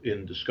 both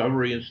in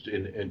discovery and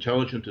in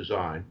intelligent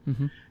design,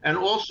 Mm-hmm. and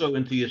also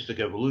in theistic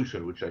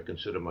evolution, which I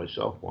consider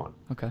myself one.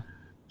 Okay.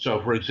 So,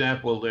 for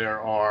example,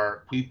 there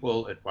are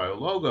people at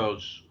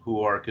Biologos who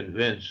are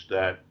convinced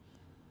that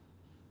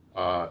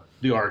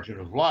the origin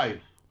of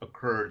life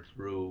occurred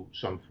through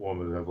some form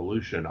of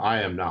evolution.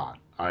 I am not.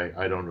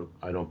 I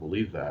don't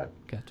believe that.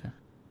 Gotcha.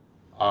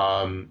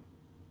 Um,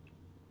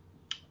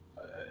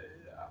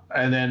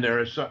 and then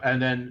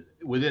and then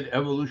within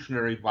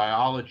evolutionary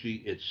biology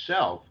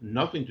itself,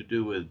 nothing to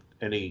do with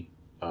any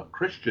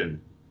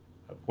Christian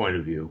point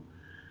of view.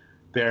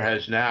 There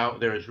has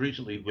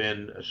recently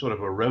been a sort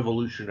of a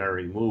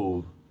revolutionary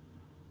move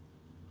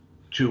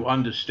to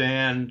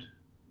understand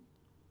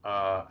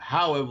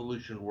how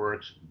evolution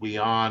works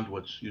beyond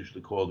what's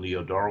usually called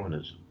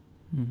neo-Darwinism.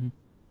 Mm-hmm.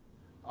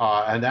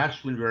 And that's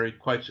been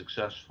quite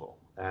successful.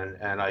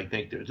 And I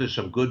think there's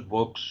some good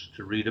books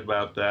to read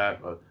about that.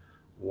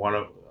 One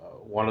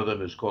of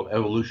them is called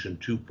Evolution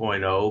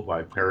 2.0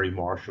 by Perry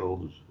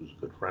Marshall, who's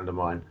a good friend of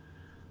mine,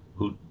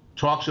 who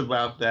talks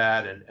about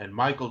that. And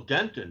Michael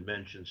Denton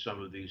mentions some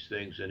of these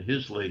things in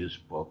his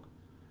latest book,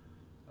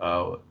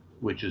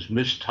 which is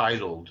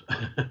mistitled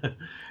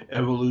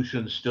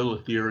Evolution Still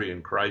a Theory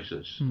in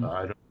Crisis. Mm-hmm. I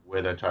don't know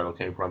where that title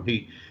came from.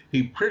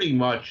 He pretty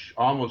much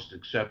almost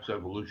accepts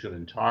evolution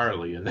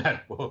entirely in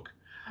that book,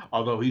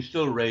 although he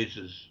still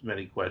raises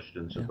many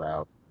questions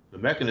about the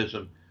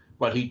mechanism.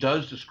 But he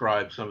does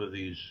describe some of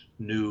these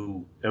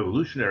new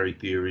evolutionary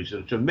theories.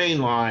 These are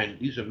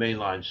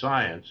mainline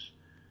science.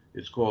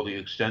 It's called the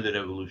extended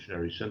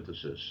evolutionary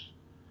synthesis.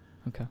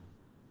 Okay.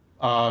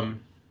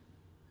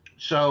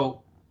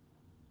 So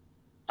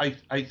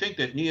I think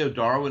that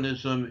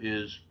neo-Darwinism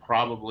is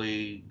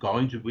probably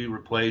going to be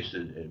replaced,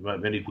 and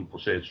many people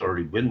say it's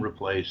already been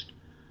replaced,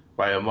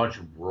 by a much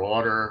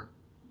broader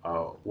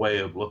way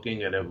of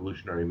looking at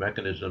evolutionary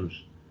mechanisms,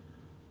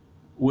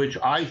 which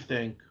I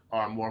think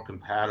are more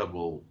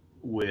compatible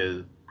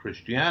with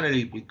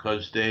Christianity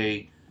because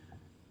they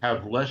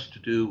have less to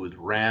do with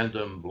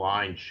random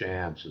blind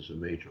chance as a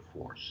major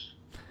force.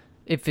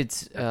 If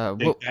it's I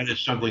think that is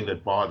something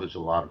that bothers a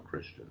lot of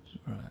Christians.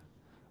 right.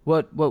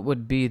 What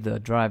would be the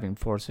driving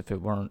force if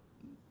it weren't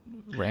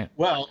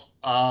Well,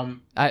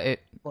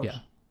 yeah.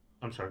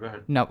 I'm sorry. Go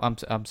ahead. No,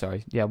 I'm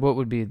sorry. Yeah, what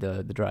would be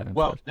the driving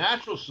Well, force?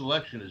 natural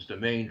selection is the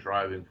main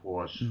driving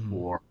force Mm-hmm.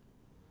 for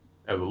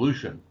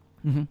evolution,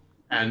 Mm-hmm.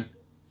 and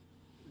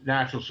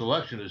natural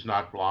selection is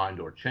not blind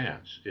or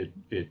chance.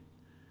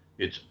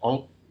 It's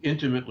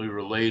intimately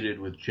related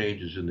with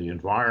changes in the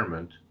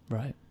environment,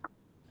 Right.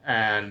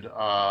 and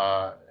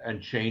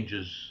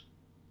changes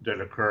that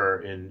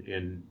occur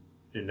in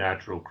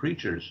natural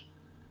creatures.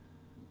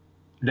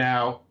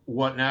 Now,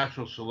 what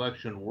natural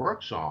selection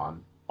works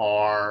on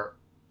are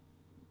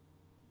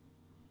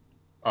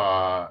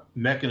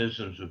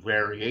mechanisms of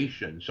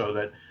variation. So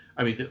that,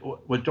 I mean,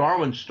 what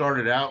Darwin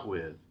started out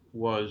with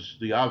was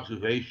the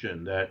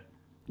observation that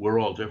we're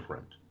all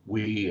different.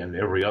 We and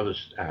every other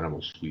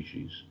animal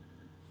species.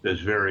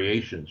 There's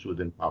variations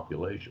within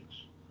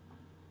populations,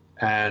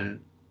 and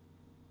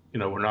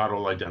we're not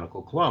all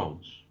identical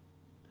clones.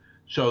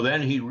 So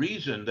then he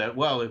reasoned that,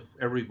 well, if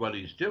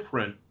everybody's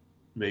different,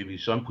 maybe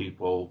some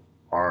people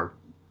are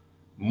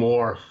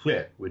more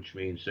fit, which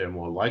means they're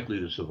more likely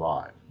to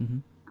survive. Mm-hmm.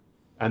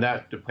 And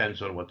that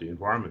depends on what the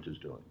environment is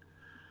doing.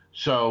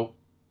 So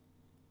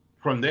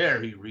from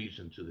there, he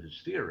reasoned to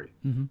his theory.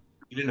 Mm-hmm.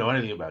 He didn't know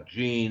anything about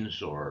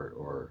genes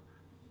or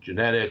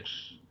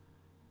genetics,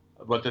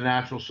 but the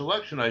natural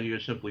selection idea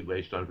is simply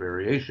based on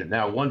variation.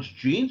 Now, once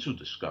genes were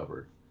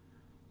discovered,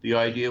 the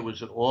idea was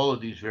that all of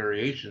these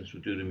variations were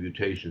due to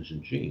mutations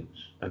in genes,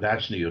 and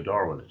that's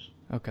neo-Darwinism.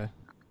 Okay.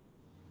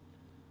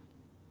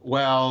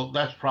 Well,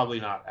 that's probably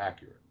not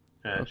accurate.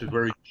 It's a Okay.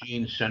 very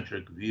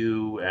gene-centric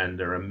view, and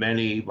there are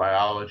many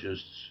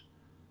biologists.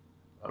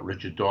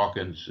 Richard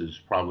Dawkins is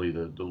probably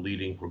the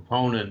leading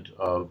proponent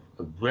of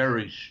a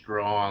very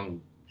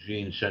strong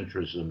gene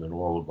centrism in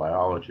all of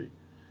biology.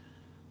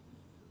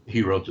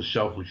 He wrote The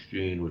Selfish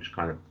Gene, which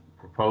kind of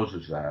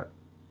proposes that.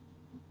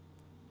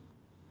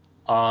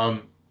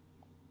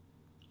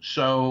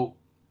 So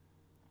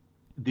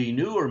the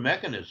newer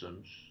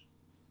mechanisms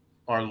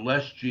are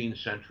less gene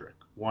centric.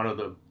 One of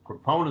the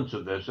proponents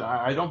of this,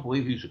 I don't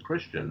believe he's a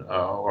Christian,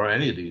 or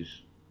any of these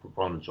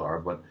proponents are,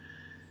 but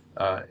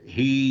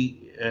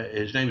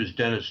his name is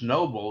Dennis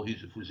Noble.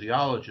 He's a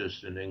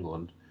physiologist in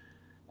England,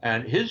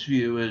 and his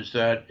view is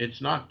that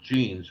it's not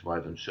genes by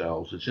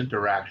themselves; it's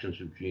interactions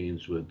of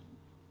genes with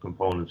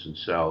components in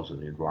cells in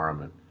the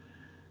environment,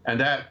 and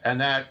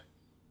that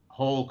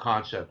whole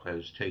concept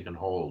has taken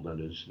hold and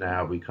is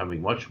now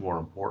becoming much more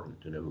important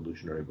in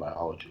evolutionary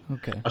biology.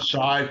 Okay.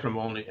 Aside from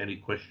only any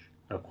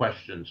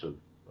questions of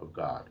of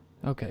God.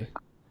 Okay.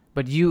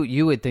 But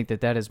you would think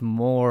that that is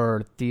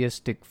more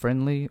theistic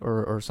friendly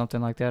or something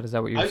like that? Is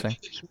that what you were I saying?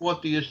 think it's more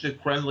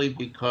theistic friendly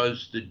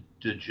because the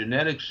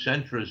genetic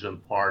centrism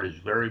part is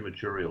very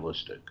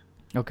materialistic.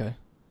 Okay.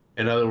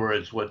 In other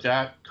words, what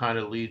that kind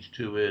of leads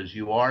to is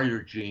you are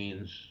your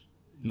genes.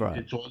 Right.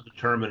 It's all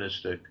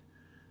deterministic.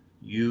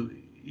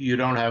 You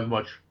don't have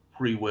much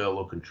free will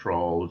or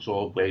control. It's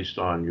all based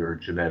on your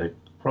genetic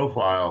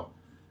profile.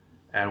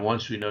 And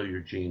once we know your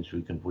genes,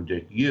 we can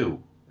predict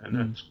you. And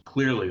Mm, that's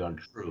clearly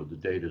untrue. The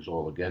data is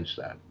all against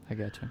that. I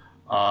got you.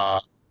 Uh,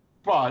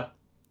 but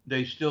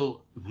they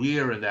still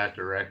veer in that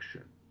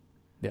direction.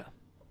 Yeah.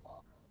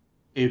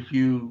 If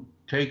you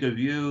take a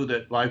view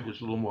that life is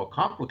a little more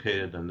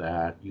complicated than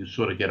that, you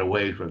sort of get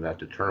away from that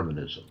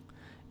determinism.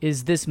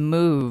 Is this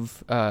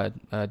move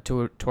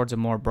towards a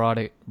more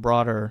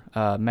broader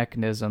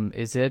mechanism?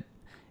 Is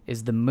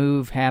the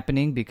move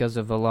happening because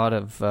of a lot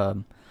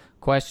of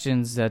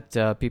questions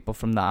that people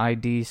from the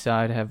ID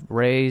side have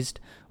raised,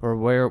 or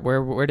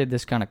where did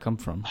this kind of come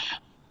from?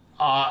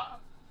 Uh,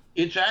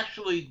 it's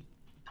actually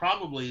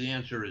probably the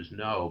answer is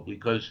no,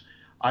 because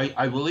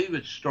I believe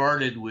it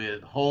started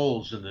with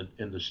holes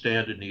in the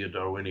standard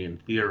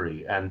neo-Darwinian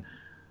theory, and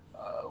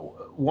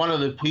one of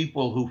the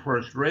people who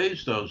first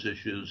raised those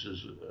issues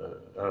is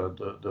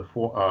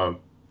the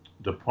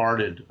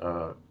departed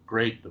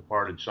great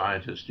departed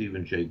scientist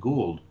Stephen Jay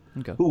Gould,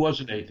 Okay. who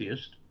was an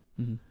atheist,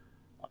 Hmm.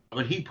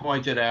 but he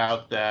pointed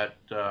out that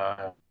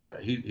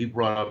he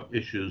brought up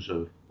issues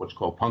of what's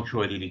called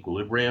punctuated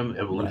equilibrium. Right.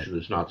 Evolution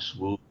is not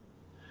smooth.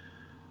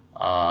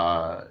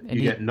 And You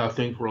he get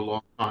nothing for a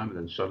long time, and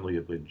then suddenly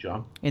a big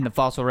jump. in the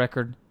fossil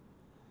record.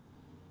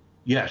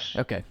 Yes,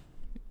 Okay.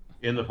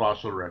 in the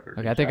fossil record,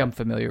 Okay. I think I'm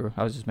exactly. familiar.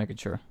 I was just making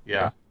sure.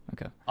 Yeah.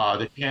 Okay. Okay.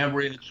 The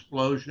Cambrian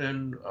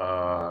explosion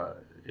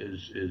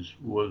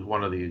was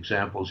one of the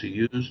examples he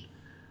used,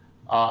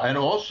 and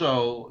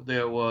also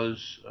there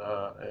was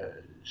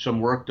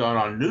some work done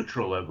on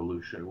neutral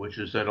evolution, which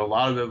is that a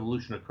lot of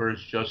evolution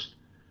occurs just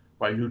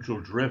by neutral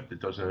drift. It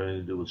doesn't have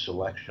anything to do with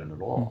selection at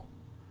Hmm. all,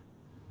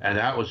 and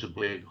that was a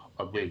big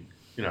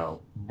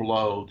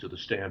blow to the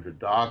standard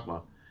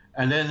dogma.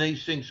 And then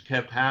these things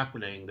kept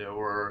happening. There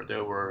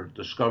were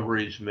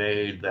discoveries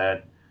made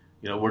that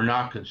were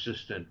not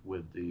consistent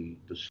with the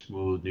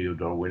smooth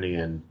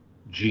neo-Darwinian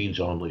genes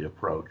only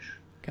approach.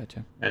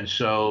 Gotcha. And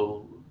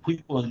so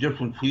people in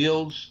different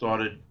fields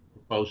started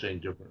proposing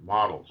different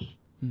models.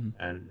 Hmm.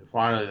 And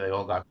finally, they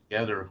all got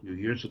together a few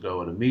years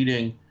ago at a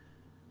meeting,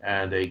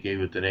 and they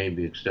gave it the name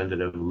the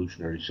extended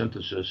evolutionary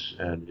synthesis.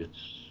 And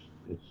it's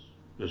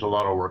there's a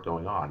lot of work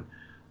going on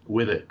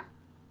with it.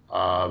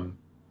 Um,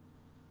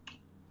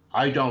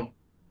 I don't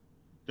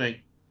think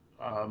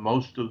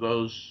most of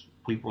those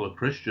people are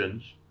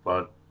Christians,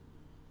 but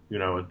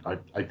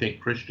I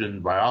think Christian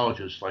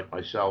biologists like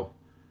myself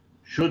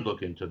should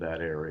look into that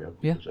area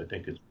Yeah. because I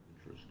think it's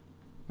interesting.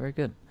 Very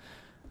good.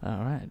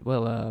 All right.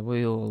 Well,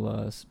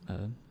 we'll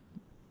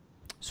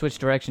switch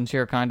directions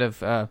here, kind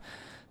of.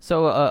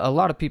 So a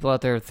lot of people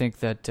out there think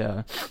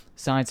that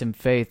science and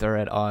faith are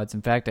at odds.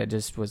 In fact, I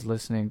just was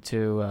listening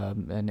to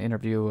an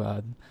interview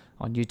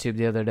on YouTube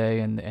the other day,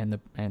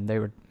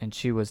 and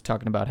she was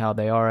talking about how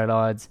they are at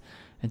odds.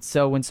 And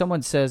so when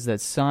someone says that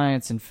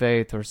science and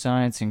faith or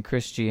science and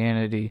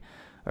Christianity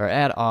are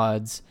at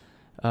odds,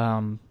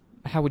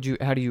 how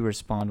do you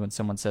respond when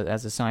someone says,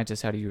 as a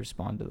scientist, how do you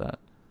respond to that?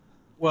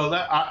 Well,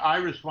 I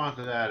respond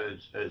to that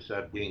as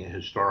that being a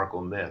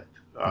historical myth.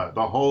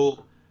 The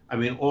whole, I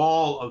mean,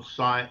 all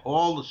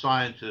the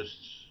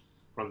scientists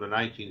from the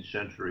 19th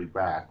century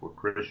back were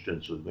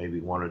Christians, with maybe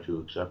one or two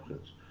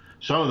exceptions.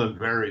 Some of them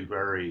very,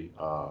 very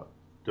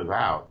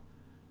devout,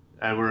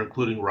 and we're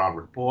including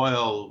Robert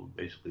Boyle,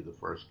 basically the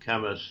first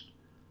chemist,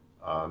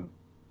 um,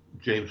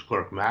 James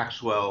Clerk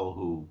Maxwell,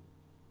 who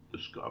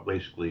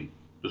basically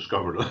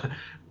discovered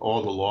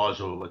all the laws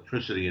of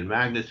electricity and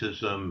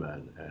magnetism,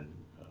 and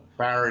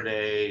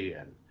Faraday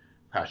and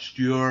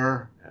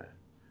Pasteur.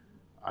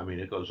 I mean,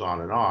 it goes on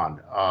and on.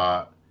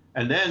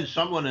 And then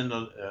someone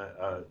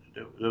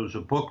there was a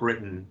book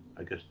written,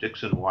 I guess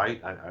Dixon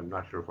White, I'm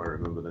not sure if I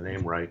remember the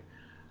name right,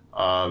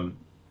 um,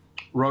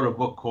 wrote a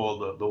book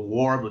called the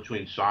War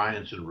Between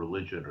Science and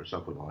Religion or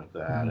something like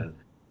that. Mm-hmm. And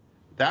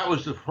that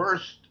was the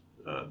first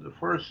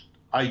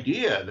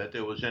idea that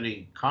there was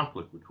any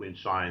conflict between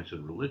science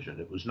and religion.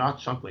 It was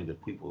not something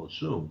that people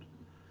assumed.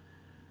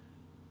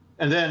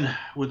 And then,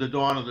 with the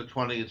dawn of the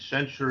 20th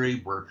century,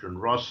 Bertrand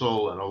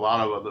Russell and a lot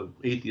of other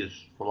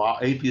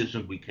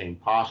atheism became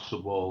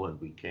possible and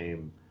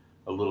became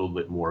a little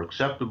bit more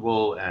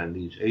acceptable. And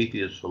these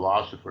atheist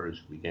philosophers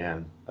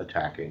began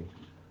attacking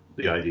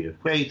the idea of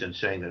faith and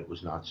saying that it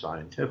was not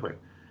scientific.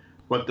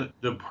 But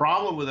the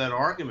problem with that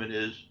argument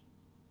is,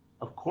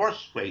 of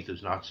course, faith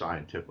is not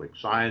scientific.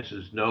 Science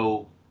is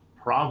no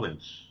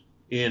province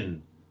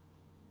in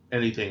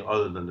anything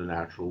other than the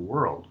natural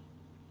world.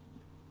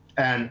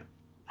 And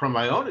from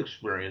my own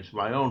experience,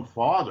 my own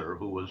father,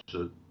 who was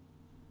an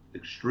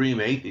extreme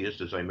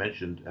atheist, as I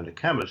mentioned, and a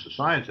chemist, a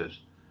scientist,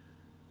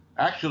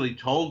 actually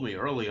told me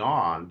early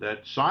on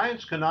that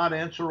science cannot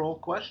answer all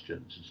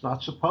questions. It's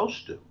not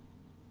supposed to.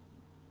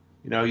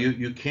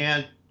 You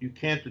can't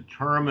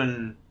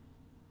determine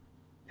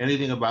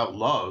anything about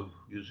love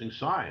using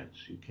science.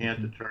 You can't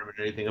Hmm. determine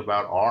anything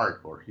about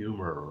art or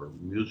humor or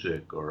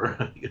music or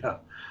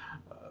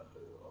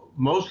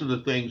most of the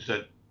things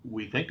that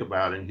we think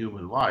about in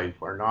human life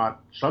are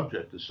not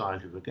subject to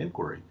scientific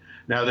inquiry.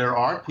 Now, there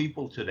are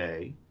people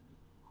today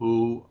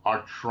who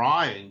are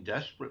trying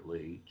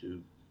desperately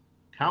to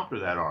counter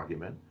that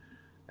argument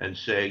and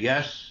say,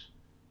 yes,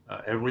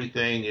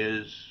 everything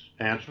is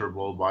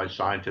answerable by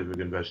scientific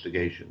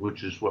investigation,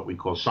 which is what we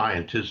call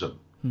scientism.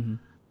 Hmm.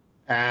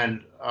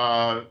 And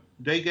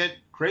they get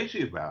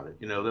crazy about it.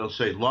 They'll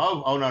say,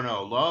 love, oh, no,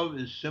 no, love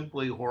is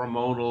simply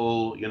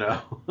hormonal.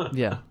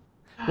 Yeah.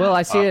 Well,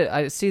 I see uh, it.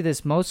 I see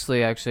this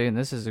mostly actually, and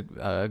this is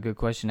a good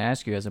question to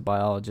ask you as a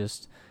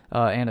biologist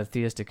and a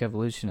theistic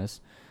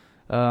evolutionist.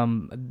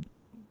 Um,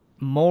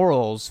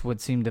 Morals would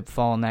seem to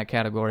fall in that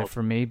category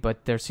for me,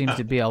 but there seems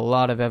to be a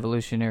lot of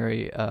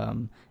evolutionary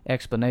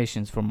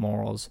explanations for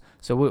morals.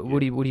 So what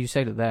do you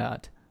say to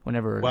that?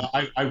 Whenever, well,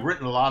 I've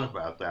written a lot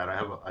about that.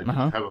 I just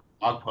uh-huh. have a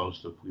blog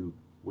post a few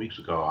weeks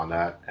ago on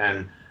that.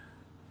 And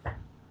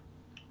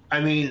I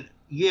mean,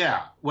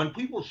 yeah, when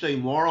people say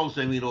morals,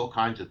 they mean all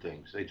kinds of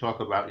things. They talk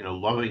about,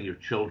 loving your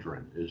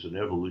children is an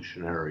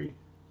evolutionary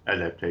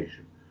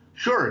adaptation.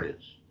 Sure, it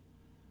is.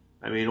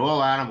 I mean,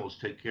 all animals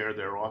take care of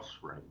their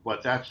offspring,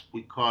 but that's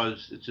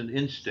because it's an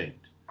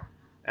instinct.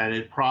 And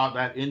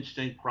that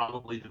instinct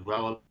probably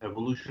developed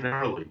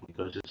evolutionarily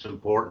because it's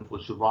important for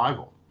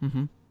survival.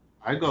 Hmm.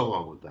 I go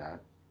along with that.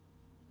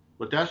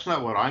 But that's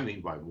not what I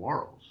mean by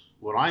morals.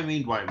 What I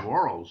mean by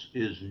morals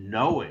is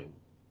knowing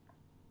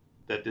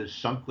that there's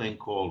something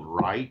called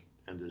right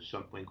and there's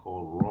something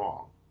called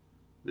wrong.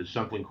 There's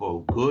something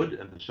called good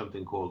and there's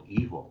something called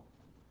evil.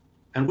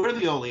 And we're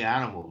the only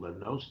animal that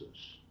knows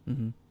this.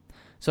 Hmm.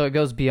 So it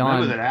goes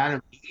Remember beyond. that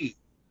Adam and Eve,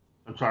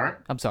 I'm sorry?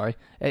 I'm sorry.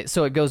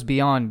 So it goes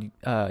beyond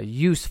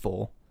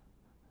useful.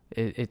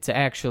 It's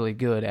actually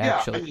good. Yeah, I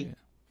Actually. mean,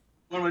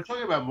 when we're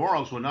talking about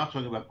morals, we're not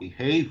talking about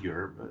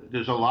behavior.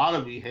 There's a lot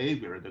of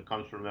behavior that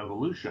comes from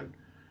evolution.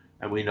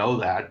 And we know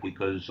that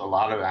because a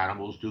lot of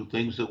animals do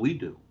things that we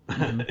do.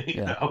 Hmm. you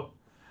Yeah. know,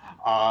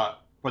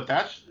 but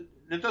that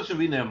doesn't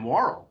mean they're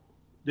moral.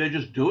 They're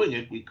just doing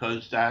it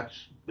because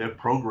they're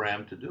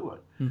programmed to do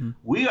it. Hmm.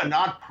 We are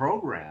not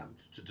programmed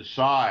to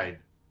decide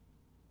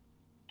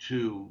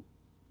to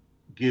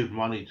give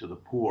money to the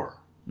poor.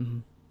 Hmm.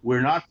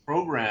 We're not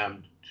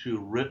programmed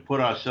to put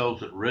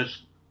ourselves at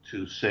risk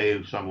to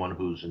save someone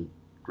who's in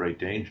great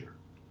danger.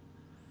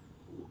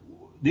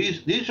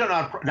 These are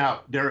not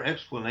now. There are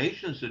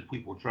explanations that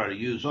people try to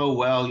use. Oh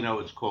well,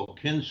 it's called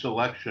kin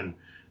selection.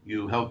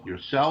 You help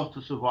yourself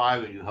to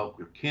survive, and you help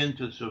your kin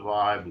to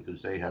survive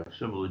because they have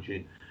similar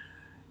genes.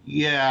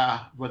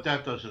 Yeah, but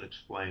that doesn't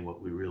explain what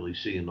we really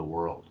see in the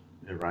world,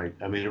 right?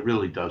 I mean, it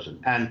really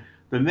doesn't. And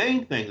the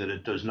main thing that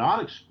it does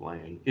not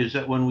explain is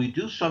that when we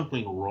do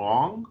something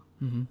wrong,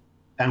 Hmm.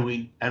 and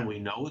we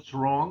know it's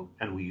wrong,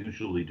 and we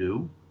usually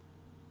do,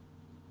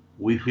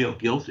 we feel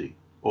guilty,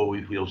 or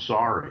we feel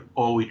sorry,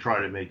 or we try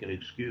to make an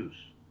excuse.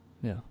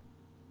 Yeah.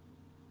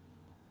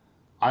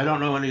 I don't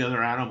know any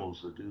other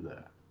animals that do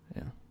that.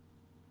 Yeah.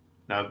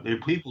 Now, there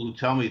are people who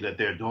tell me that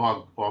their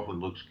dog often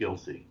looks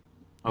guilty.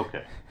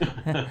 Okay,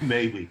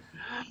 maybe.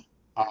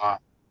 Uh,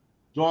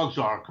 Dogs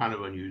are kind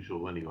of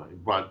unusual anyway.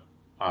 But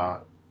uh,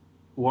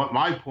 what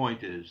my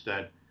point is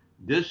that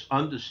this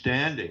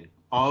understanding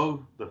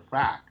of the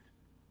fact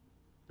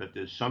that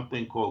there's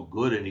something called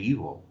good and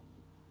evil,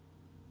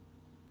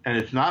 and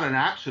it's not an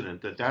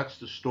accident that that's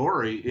the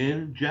story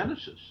in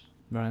Genesis.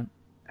 Right.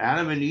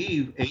 Adam and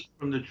Eve ate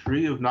from the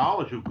tree of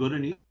knowledge of good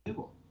and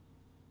evil,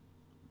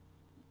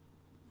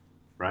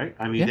 right?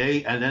 I mean,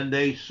 Yeah. and then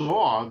they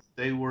saw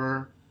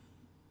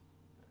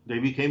they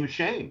became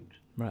ashamed,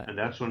 Right. and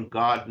that's when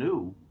God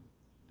knew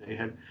they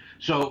had.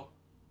 So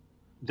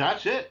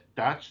that's it.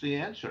 That's the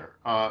answer.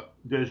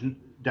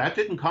 That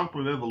didn't come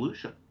from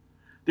evolution.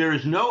 There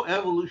is no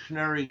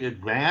evolutionary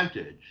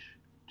advantage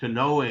to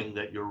knowing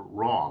that you're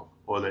wrong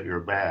or that you're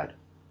bad.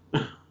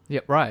 Yeah.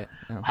 Right.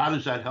 Yeah. How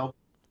does that help?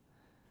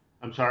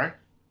 I'm sorry.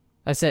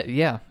 I said,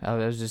 yeah. I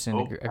was just in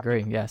Oh,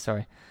 agreeing. Yeah.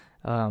 Sorry.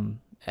 Um,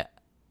 I,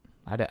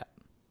 I, d-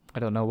 I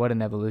don't know what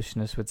an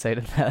evolutionist would say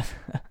to that.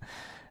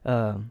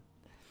 um,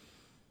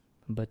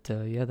 but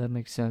yeah, that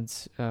makes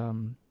sense.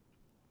 One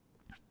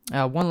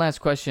last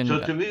question. so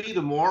to me,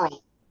 the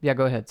moral. Yeah.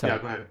 Go ahead. Yeah, Sorry.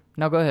 go ahead.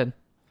 No. Go ahead.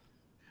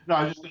 No,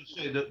 I was just going to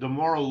say that the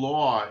moral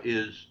law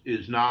is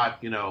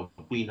not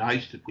be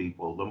nice to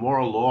people. The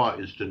moral law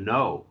is to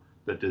know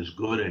that there's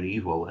good and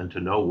evil, and to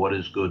know what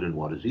is good and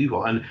what is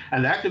evil, and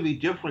that can be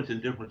different in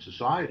different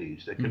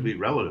societies. That can Hmm. be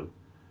relative.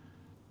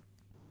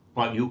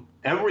 But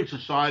every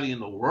society in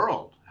the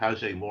world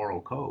has a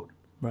moral code.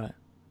 Right.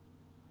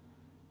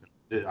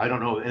 I don't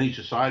know of any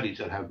societies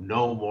that have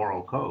no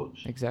moral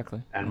codes.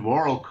 Exactly. And Yeah.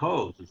 moral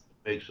codes is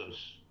what makes us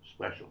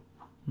special.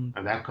 Mm.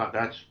 And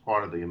that's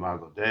part of the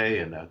Imago Dei,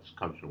 and that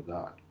comes from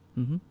God.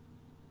 Mm-hmm.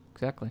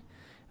 Exactly.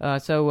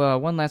 So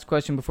one last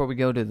question before we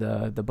go to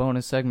the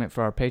bonus segment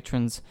for our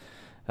patrons.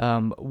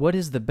 What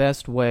is the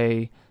best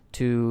way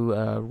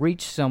to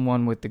reach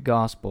someone with the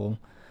gospel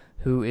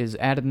who is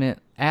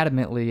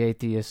adamantly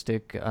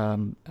atheistic,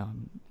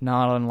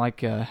 not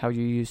unlike how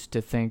you used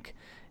to think,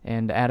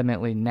 and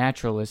adamantly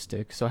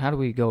naturalistic? So how do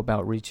we go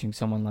about reaching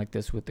someone like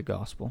this with the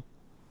gospel?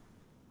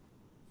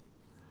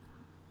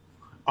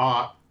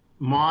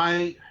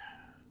 My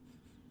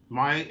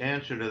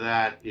answer to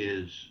that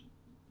is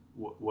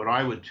what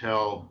I would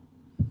tell.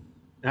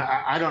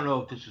 Now, I don't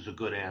know if this is a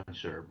good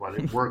answer, but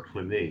it worked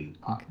for me.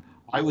 Okay.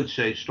 I would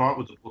say start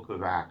with the book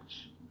of Acts.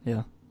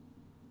 Yeah.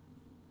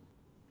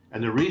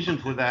 And the reason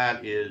for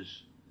that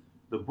is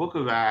the book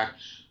of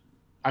Acts,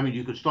 I mean,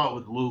 you could start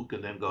with Luke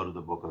and then go to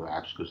the book of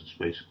Acts because it's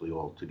basically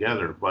all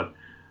together, but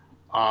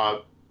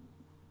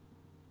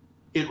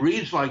it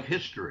reads like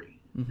history.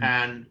 Mm-hmm.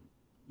 And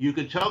you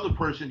could tell the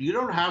person, you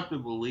don't have to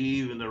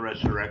believe in the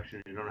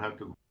resurrection, you don't have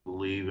to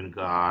believe in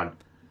God,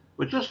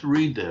 but just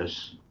read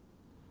this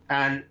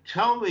and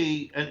tell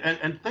me,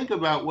 and think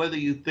about whether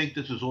you think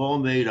this is all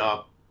made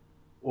up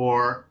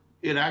or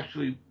it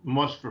actually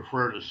must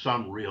refer to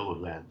some real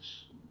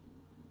events.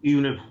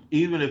 Even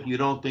if you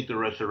don't think the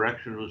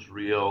resurrection was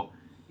real,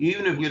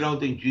 even if you don't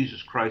think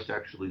Jesus Christ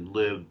actually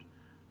lived,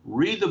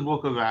 read the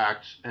book of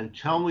Acts and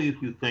tell me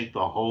if you think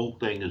the whole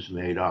thing is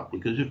made up.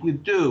 Because if you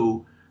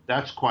do,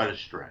 that's quite a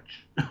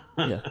stretch.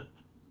 Yeah.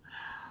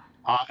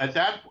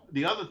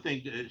 The other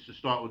thing is to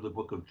start with the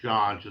book of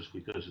John, just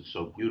because it's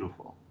so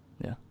beautiful.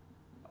 Yeah.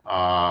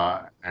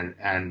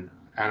 And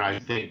I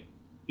think,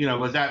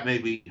 but that may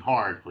be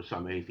hard for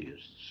some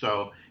atheists.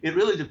 So it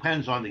really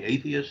depends on the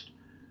atheist.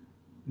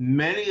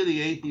 Many of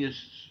the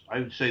atheists, I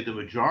would say the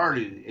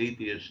majority of the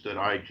atheists that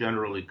I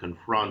generally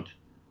confront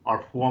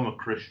are former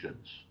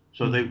Christians.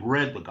 So they've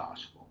read the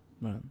gospel.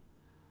 Right.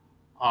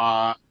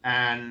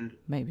 And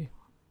maybe.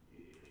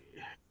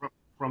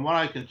 From what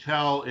I can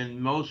tell, in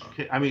most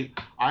cases, I mean,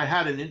 I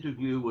had an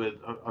interview with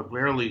a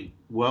fairly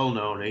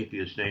well-known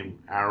atheist named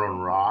Aaron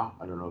Ra.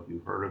 I don't know if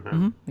you've heard of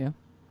him. Mm-hmm.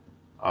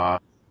 Yeah.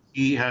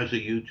 He has a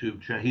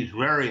YouTube channel. He's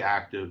very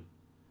active,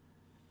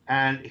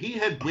 and he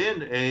had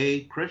been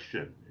a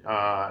Christian.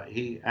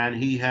 He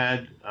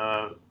had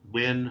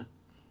been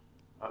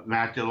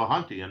Matt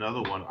Dillahunty,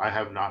 another one. I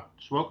have not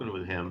spoken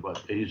with him, but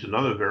he's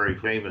another very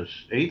famous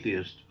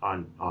atheist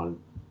on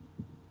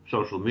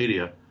social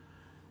media.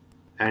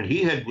 And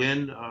he had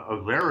been a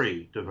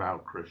very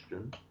devout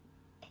Christian.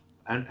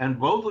 And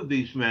both of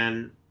these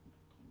men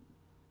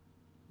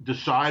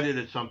decided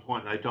at some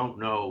point, and I don't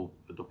know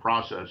the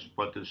process,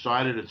 but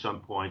decided at some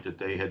point that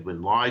they had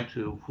been lied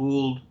to,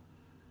 fooled,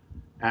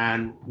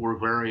 and were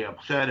very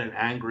upset and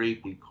angry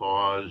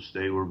because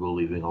they were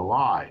believing a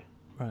lie.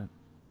 Right.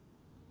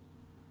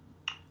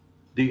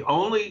 The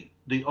only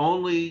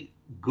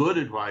good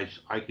advice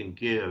I can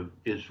give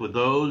is for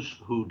those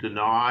who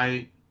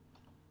deny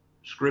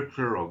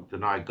Scripture or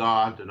deny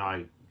God,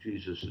 deny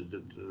Jesus,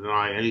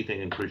 deny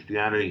anything in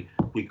Christianity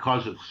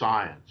because of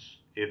science.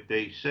 If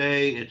they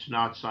say it's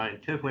not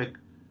scientific,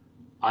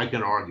 I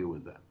can argue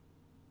with them.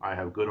 I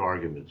have good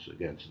arguments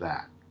against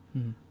that,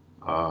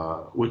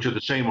 which are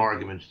the same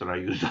arguments that I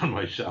used on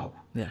myself.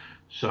 Yeah.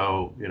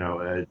 So,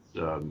 it's,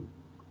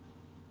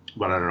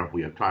 but I don't know if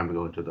we have time to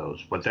go into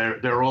those, but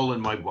they're all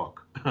in my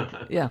book.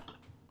 Yeah.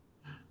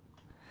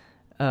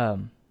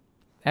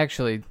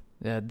 Actually,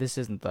 this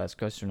isn't the last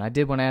question. I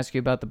did want to ask you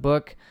about the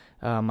book.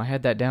 I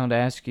had that down to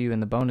ask you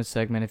in the bonus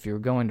segment if you were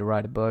going to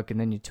write a book, and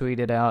then you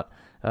tweeted out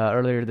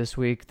earlier this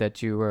week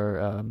that you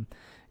were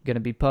going to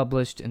be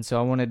published, and so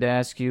I wanted to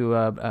ask you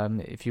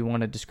if you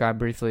want to describe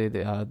briefly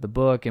the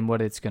book and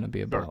what it's going to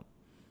be about. Sure.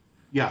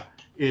 Yeah,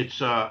 it's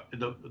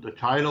the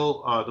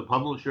title. The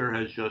publisher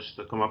has just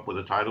come up with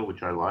a title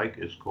which I like.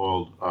 It's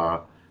called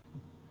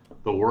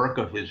 "The Work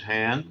of His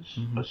Hands: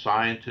 A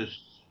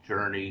Scientist's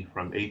Journey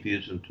from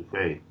Atheism to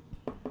Faith."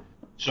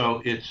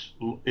 So it's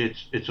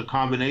a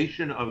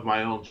combination of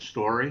my own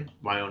story,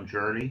 my own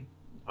journey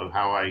of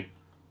how I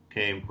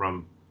came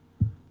from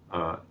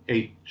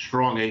a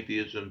strong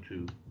atheism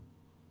to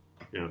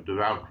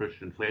devout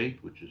Christian faith,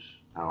 which is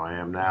how I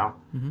am now.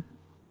 Mm-hmm.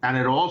 And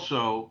it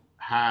also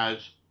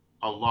has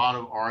a lot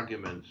of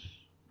arguments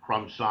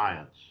from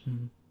science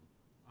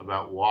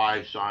about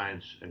why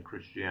science and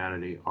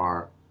Christianity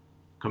are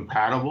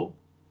compatible,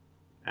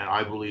 and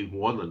I believe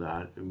more than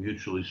that, and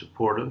mutually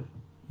supportive.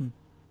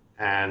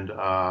 And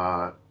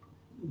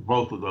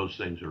both of those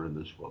things are in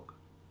this book.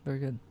 Very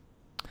good.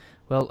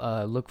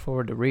 Well, look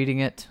forward to reading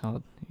it.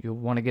 You'll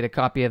want to get a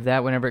copy of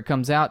that whenever it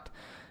comes out.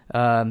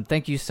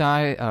 Thank you,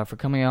 Cy, for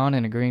coming on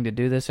and agreeing to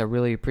do this. I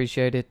really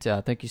appreciate it.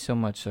 Thank you so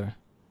much, sir.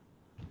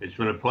 It's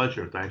been a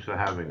pleasure. Thanks for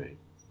having me.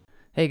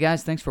 Hey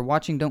guys, thanks for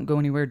watching. Don't go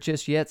anywhere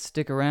just yet.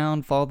 Stick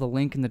around. Follow the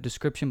link in the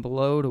description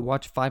below to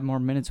watch 5 more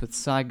minutes with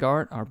Cy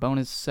Garte, our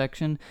bonus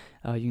section.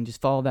 You can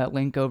just follow that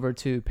link over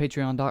to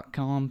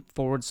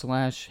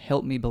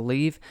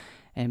patreon.com/helpmebelieve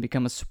and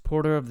become a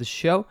supporter of the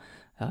show.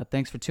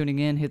 Thanks for tuning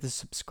in. Hit the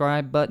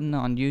subscribe button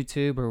on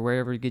YouTube or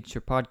wherever you get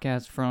your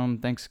podcast from.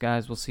 Thanks,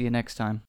 guys. We'll see you next time.